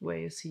decision where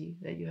you see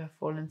that you have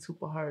fallen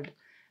super hard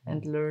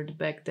and learned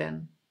back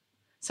then.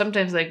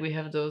 Sometimes like we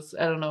have those,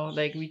 I don't know,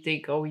 like we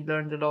think, oh, we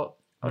learned a lot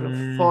out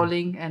of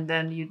falling, and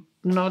then you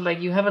know,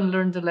 like you haven't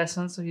learned the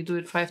lesson, so you do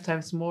it 5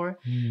 times more.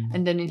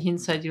 And then in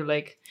hindsight you're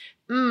like,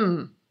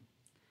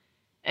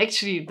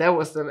 actually that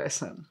was the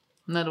lesson.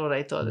 Not what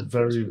I thought.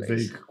 Very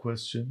vague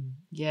question.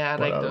 Yeah, I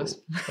but like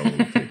those. I will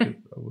take it.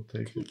 I will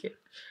take it. Okay.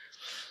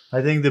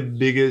 I think the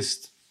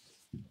biggest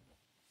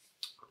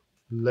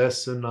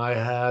lesson I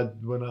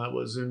had when I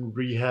was in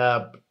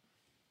rehab,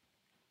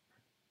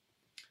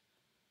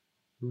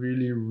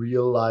 really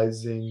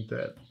realizing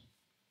that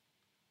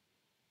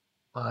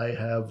I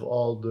have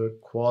all the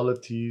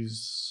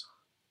qualities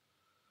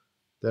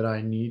that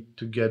I need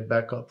to get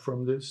back up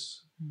from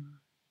this.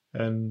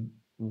 And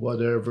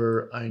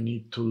whatever I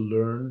need to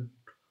learn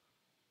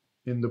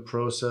in the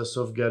process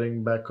of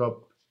getting back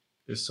up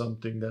is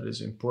something that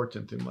is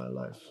important in my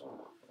life.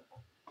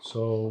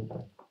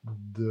 So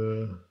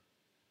the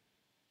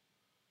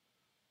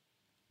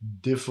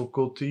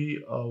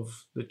difficulty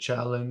of the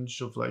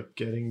challenge of like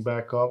getting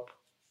back up,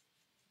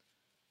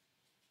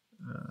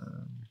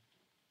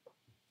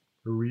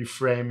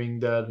 reframing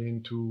that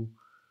into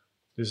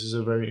this is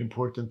a very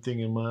important thing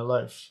in my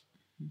life.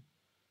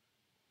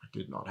 I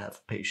did not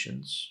have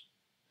patience.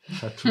 I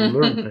had to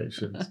learn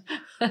patience.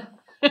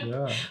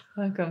 Yeah.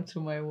 Welcome to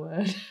my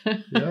world.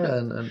 Yeah,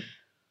 and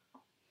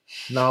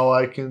now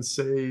I can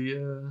say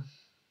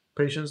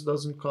patience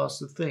doesn't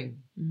cost a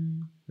thing.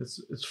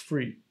 It's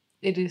free.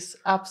 It is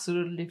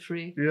absolutely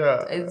free.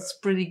 Yeah. It's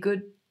pretty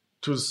good.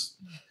 To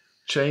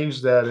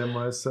change that in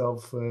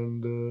myself,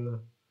 and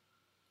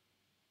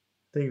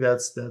I think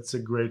that's a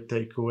great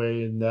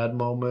takeaway in that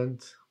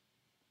moment.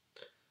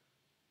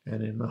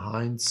 And in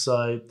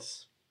hindsight,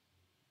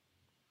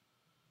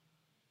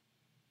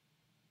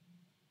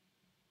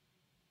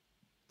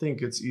 I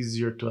think it's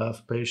easier to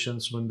have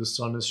patience when the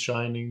sun is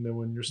shining than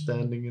when you're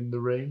standing in the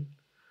rain.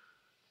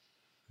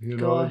 You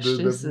Gosh, know,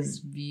 this is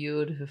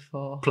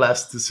beautiful.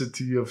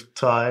 plasticity of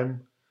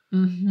time.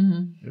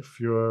 If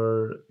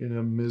you're in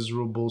a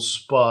miserable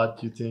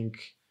spot, you think,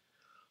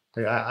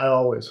 like, I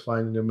always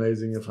find it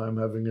amazing if I'm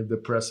having a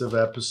depressive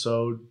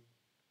episode.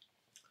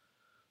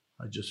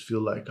 I just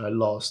feel like I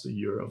lost a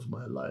year of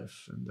my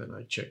life. And then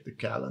I check the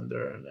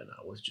calendar and then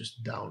I was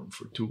just down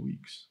for 2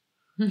 weeks.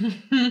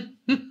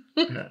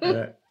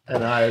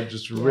 And I had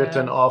just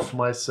written off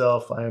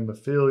myself. I am a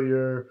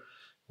failure.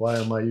 Why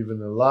am I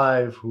even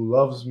alive? Who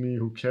loves me?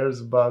 Who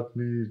cares about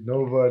me?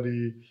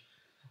 Nobody.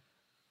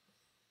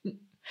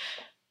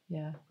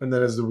 Yeah. And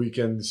then as the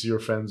weekend, you see your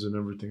friends and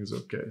everything's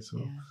okay. So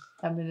Yeah.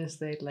 I'm in a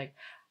state like,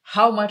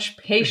 how much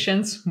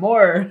patience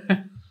more?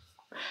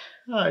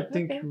 I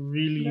think Okay.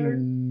 really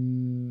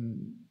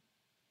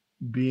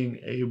being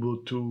able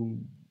to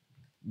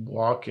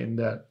walk in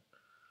that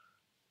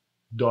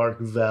dark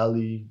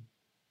valley,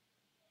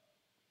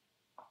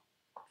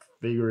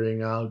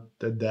 figuring out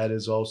that that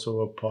is also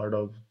a part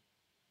of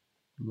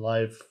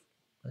life,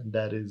 and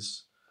that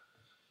is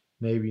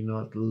maybe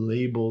not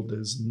labeled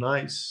as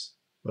nice,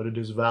 but it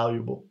is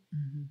valuable.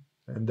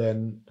 And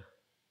then,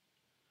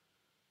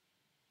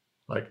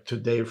 like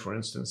today, for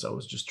instance, I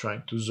was just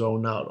trying to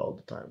zone out all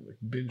the time, like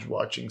binge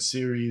watching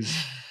series.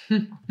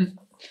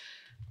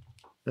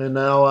 And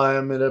now I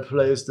am in a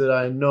place that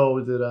I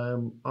know that I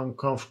am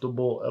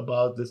uncomfortable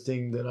about the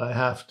thing that I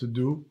have to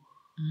do.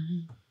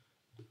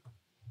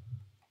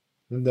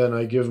 And then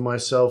I give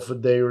myself a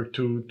day or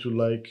two to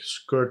like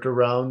skirt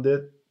around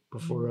it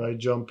before I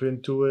jump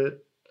into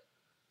it.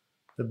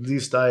 At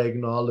least I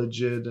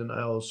acknowledge it, and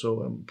I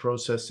also am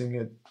processing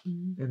it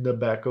in the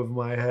back of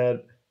my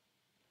head.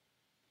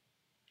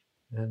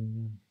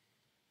 And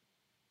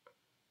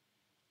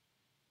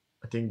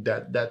I think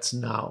that's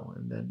now.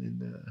 And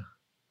then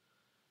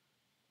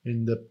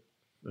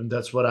and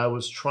that's what I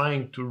was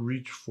trying to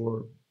reach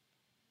for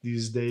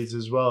these days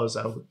as well, as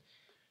I would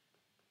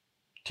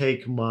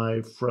take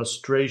my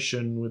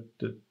frustration with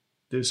the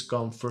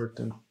discomfort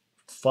and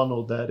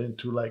funnel that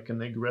into like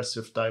an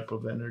aggressive type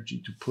of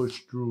energy to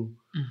push through.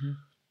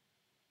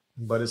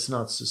 But it's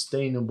not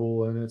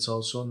sustainable, and it's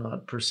also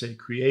not per se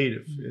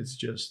creative. It's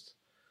just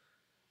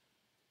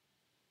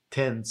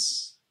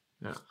tense.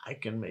 Now, I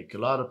can make a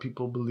lot of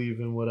people believe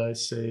in what I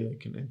say. I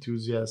can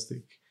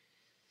enthusiastic.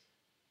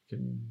 I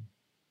can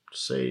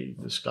say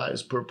the sky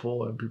is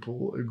purple and people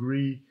will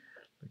agree.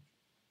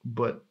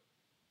 but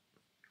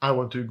I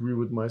want to agree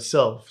with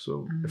myself.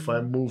 So if I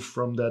Mm. move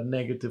from that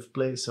negative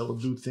place, I will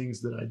do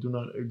things that I do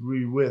not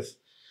agree with.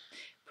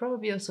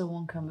 Probably also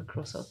won't come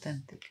across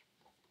authentic.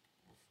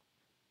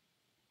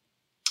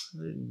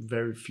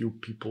 Very few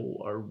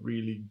people are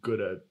really good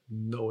at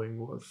knowing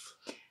what.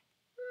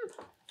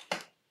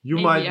 You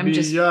Maybe might I'm be,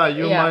 just yeah,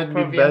 you yeah, might be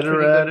probably I'm better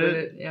pretty at good with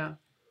it. it. Yeah.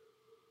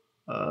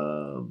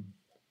 Um,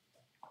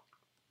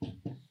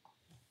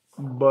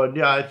 but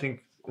yeah, I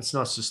think it's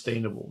not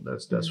sustainable.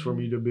 That's for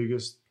me the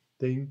biggest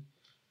thing.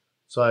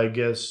 So I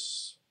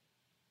guess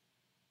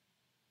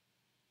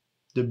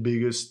the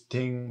biggest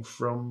thing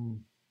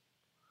from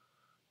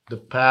the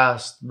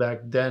past back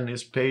then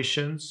is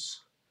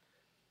patience,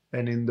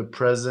 and in the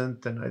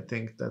present, and I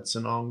think that's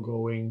an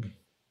ongoing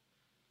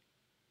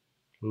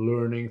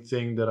learning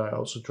thing that I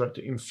also try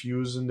to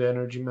infuse in the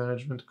energy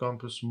management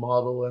compass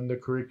model and the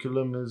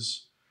curriculum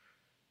is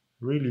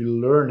really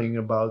learning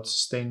about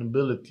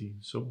sustainability.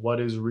 So what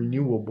is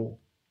renewable?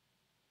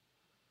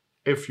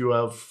 If you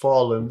have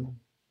fallen,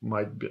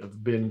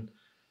 have been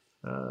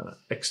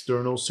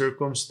external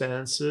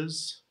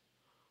circumstances,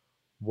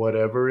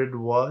 whatever it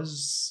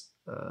was,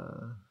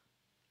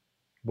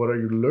 what are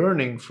you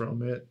learning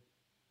from it,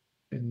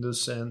 in the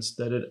sense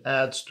that it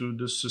adds to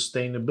the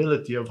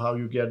sustainability of how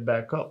you get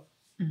back up,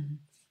 Mhm.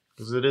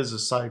 because it is a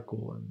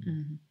cycle. And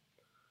Mhm.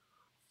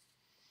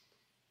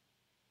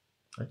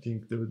 I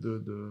think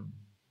the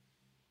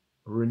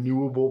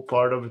renewable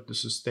part of it, the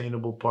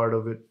sustainable part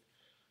of it,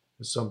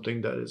 is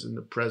something that is in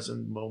the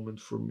present moment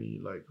for me.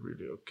 Like,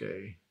 really,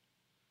 okay,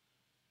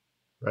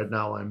 right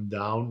now I'm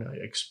down, I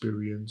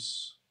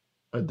experience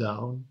a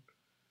down,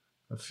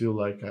 I feel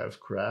like I've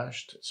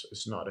crashed.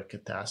 It's not a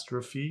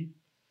catastrophe.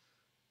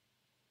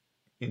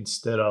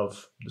 Instead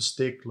of the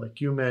stick, like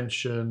you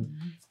mentioned,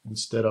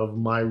 instead of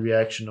my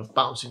reaction of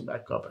bouncing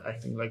back up,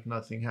 acting like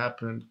nothing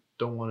happened,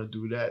 don't want to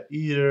do that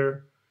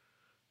either.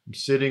 I'm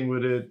sitting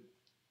with it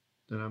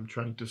and I'm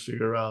trying to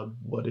figure out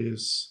what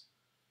is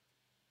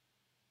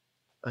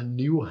a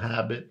new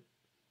habit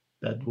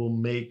that will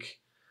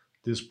make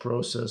this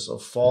process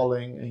of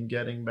falling and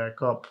getting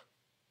back up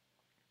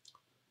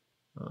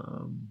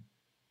um,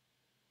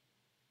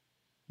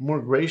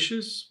 more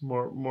gracious,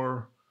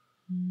 more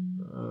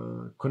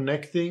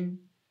connecting,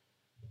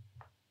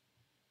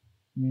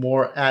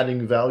 more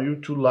adding value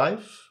to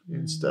life,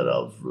 instead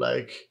of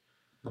like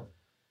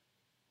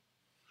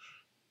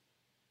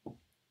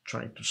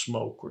trying to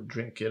smoke or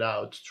drink it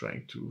out,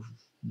 trying to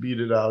beat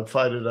it out,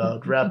 fight it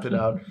out, rap it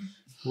out,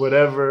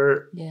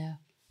 whatever Yeah.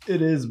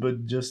 it is,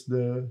 but just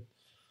the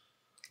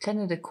Kind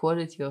of the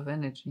quality of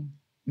energy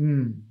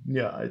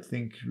yeah, I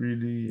think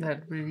really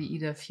that really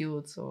either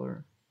fuels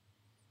or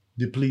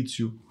depletes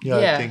you.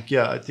 yeah.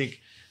 Yeah, I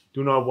think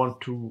do not want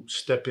to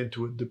step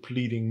into a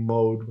depleting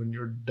mode when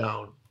you're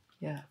down.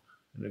 Yeah.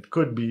 And it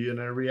could be in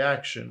a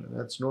reaction, and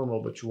that's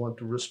normal, but you want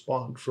to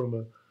respond from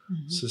a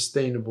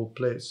sustainable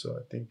place. So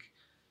I think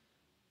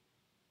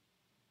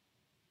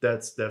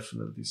that's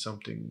definitely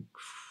something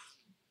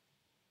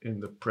in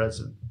the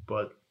present.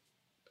 But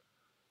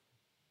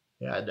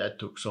yeah, that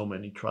took so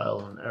many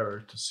trial and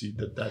error to see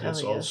that that Hell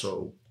is yes.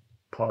 also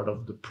part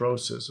of the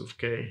process of,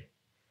 okay,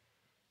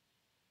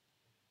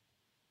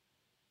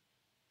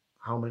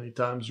 how many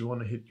times you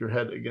want to hit your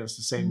head against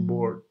the same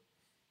board.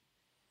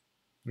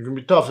 It can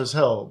be tough as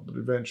hell, but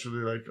eventually,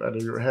 like, either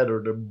your head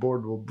or the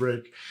board will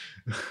break.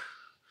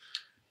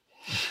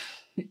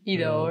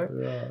 Either or.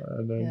 Yeah,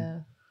 and then Yeah.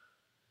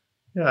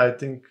 yeah, I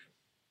think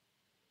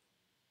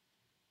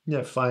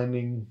yeah,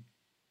 finding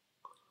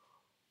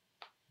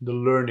the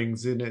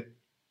learnings in it,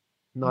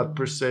 not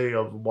per se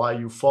of why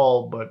you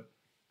fall, but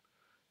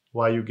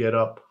why you get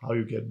up, how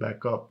you get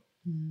back up.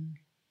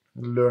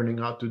 Learning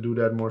how to do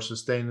that more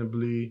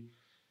sustainably,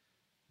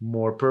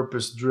 more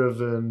purpose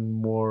driven,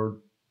 more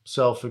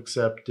self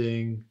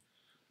accepting,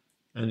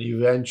 and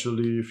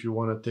eventually, if you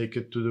want to take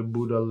it to the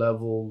Buddha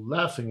level,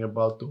 laughing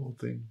about the whole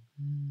thing.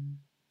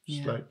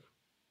 Just Yeah. like,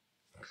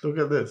 look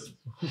at this.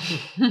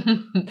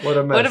 What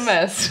a mess. What a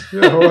mess.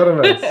 Yeah, what a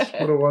mess.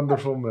 What a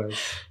wonderful mess.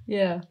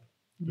 Yeah.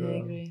 I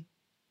Yeah. agree.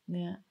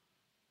 Yeah.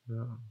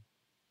 Yeah.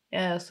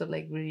 Yeah, so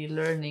like really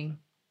learning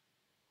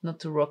not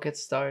to rocket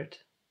start,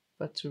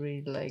 but to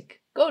really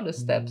like go the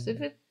steps.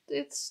 If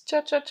it's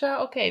cha cha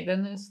cha, okay,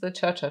 then it's the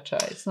cha cha cha.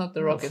 It's not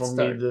the Yeah, rocket for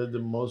start. me, the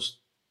most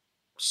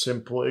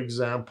simple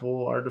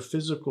example are the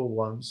physical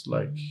ones.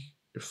 Like,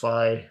 if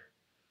I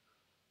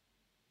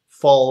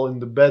fall in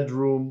the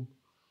bedroom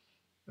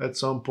at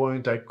some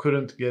point, I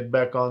couldn't get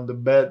back on the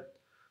bed.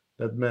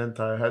 That meant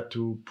I had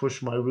to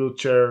push my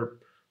wheelchair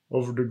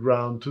over the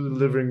ground to the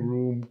living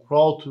room,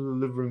 crawl to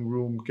the living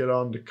room, get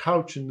on the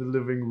couch in the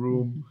living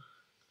room,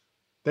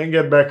 then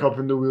get back up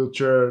in the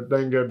wheelchair,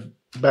 then get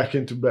back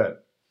into bed.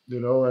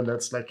 And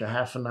that's like a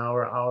half an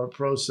hour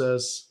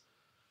process.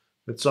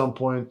 At some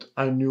point,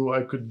 I knew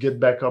I could get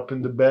back up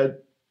in the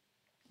bed,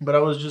 but I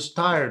was just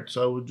tired,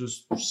 so I would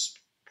just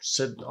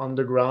sit on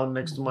the ground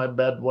next to my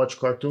bed, watch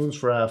cartoons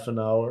for half an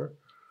hour,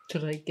 To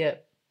like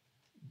get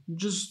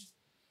just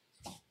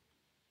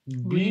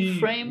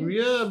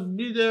Reframe?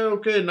 Be there.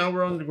 Okay, now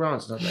we're on the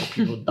ground. It's not like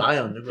people die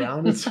on the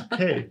ground. It's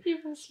okay.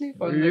 People sleep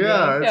on the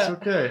Yeah, ground. it's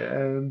okay.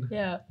 And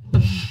Yeah.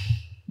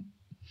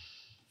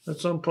 at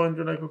some point,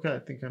 you're like, okay, I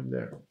think I'm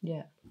there.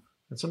 Yeah.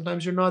 And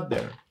sometimes you're not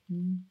there.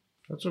 Mm.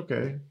 That's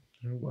okay.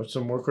 You watch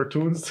some more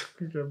cartoons,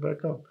 get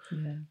back up.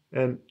 Yeah.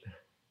 And I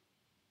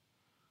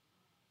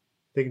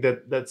think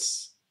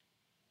that's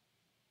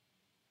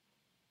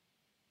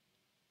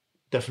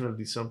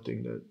definitely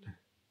something that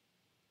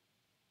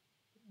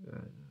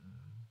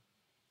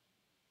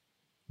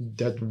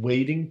that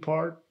waiting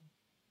part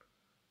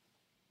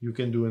you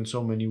can do in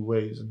so many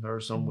ways, and there are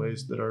some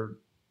ways that are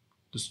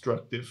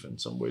destructive and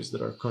some ways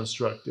that are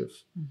constructive.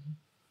 Mm-hmm.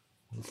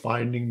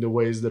 Finding the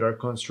ways that are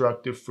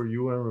constructive for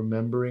you and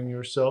remembering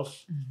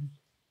yourself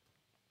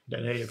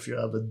that, hey, if you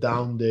have a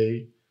down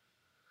day,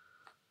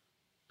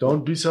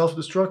 don't be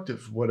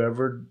self-destructive,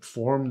 whatever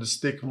form the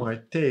stick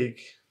might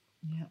take.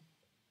 Yeah.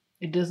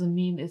 It doesn't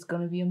mean it's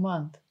going to be a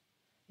month.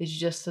 It's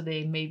just a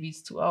day, maybe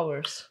it's 2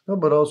 hours. No,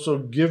 but also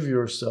give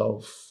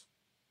yourself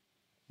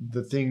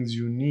the things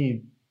you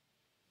need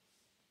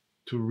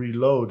to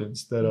reload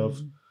instead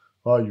of,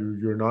 oh,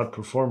 you're not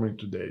performing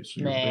today,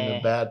 so you've been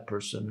a bad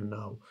person, and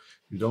now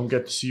you don't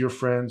get to see your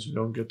friends, you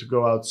don't get to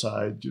go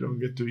outside, you don't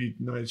get to eat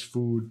nice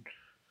food.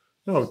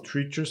 No,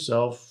 treat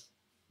yourself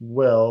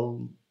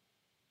well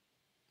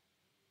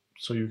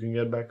so you can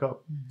get back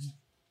up.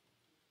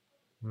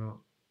 Yeah.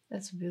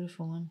 That's a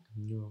beautiful one.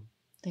 Yeah.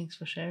 Thanks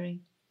for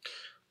sharing.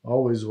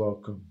 Always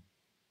welcome.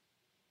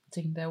 I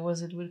think that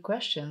was it with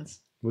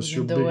questions. What's Even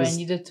your though biggest I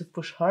needed to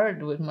push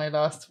hard with my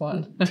last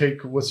one.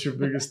 What's your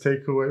biggest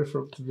takeaway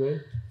from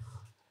today?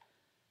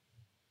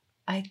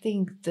 I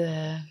think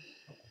to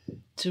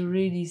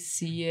really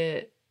see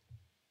it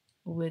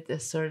with a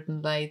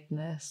certain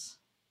lightness,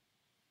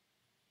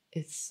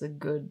 it's a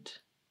good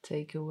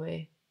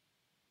takeaway.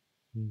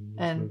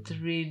 And to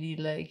really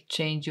like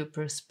change your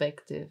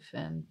perspective.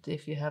 And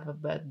if you have a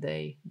bad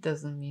day,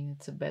 doesn't mean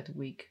it's a bad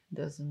week,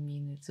 doesn't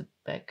mean it's a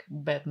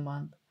bad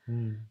month.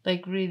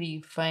 Like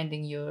really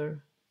finding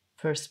your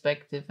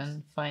perspective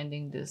and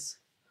finding this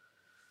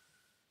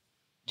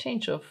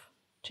change of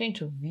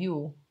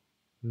view,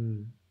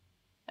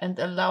 and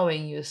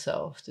allowing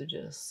yourself to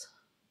just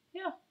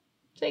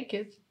take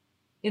it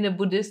in a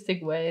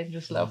Buddhistic way and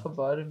just laugh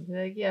about it and be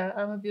like, yeah,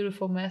 I'm a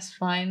beautiful mess,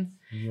 fine.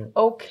 Yeah.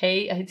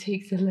 Okay, I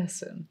take the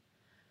lesson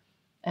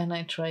and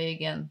I try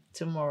again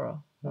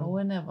tomorrow or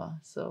whenever.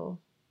 So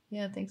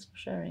yeah, thanks for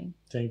sharing.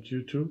 Thank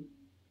you too.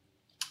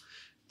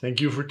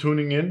 Thank you for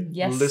tuning in,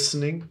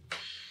 listening.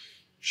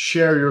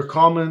 Share your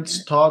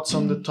comments, thoughts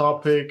on the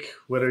topic,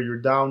 whether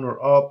you're down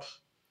or up.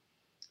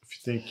 If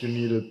you think you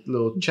need a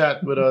little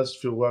chat with us,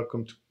 feel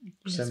welcome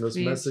to send us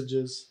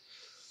messages.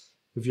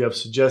 If you have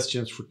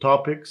suggestions for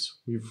topics,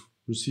 we've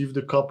received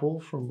a couple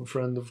from a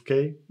friend of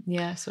Kay.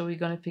 Yeah, so we're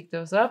going to pick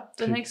those up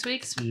next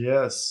week's.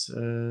 Yes,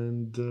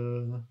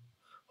 and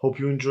hope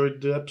you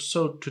enjoyed the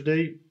episode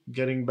today,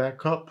 getting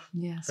back up,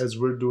 as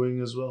we're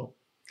doing as well.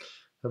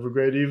 Have a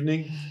great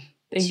evening.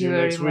 Thank See you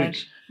very next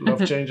much. week.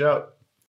 Love Change out.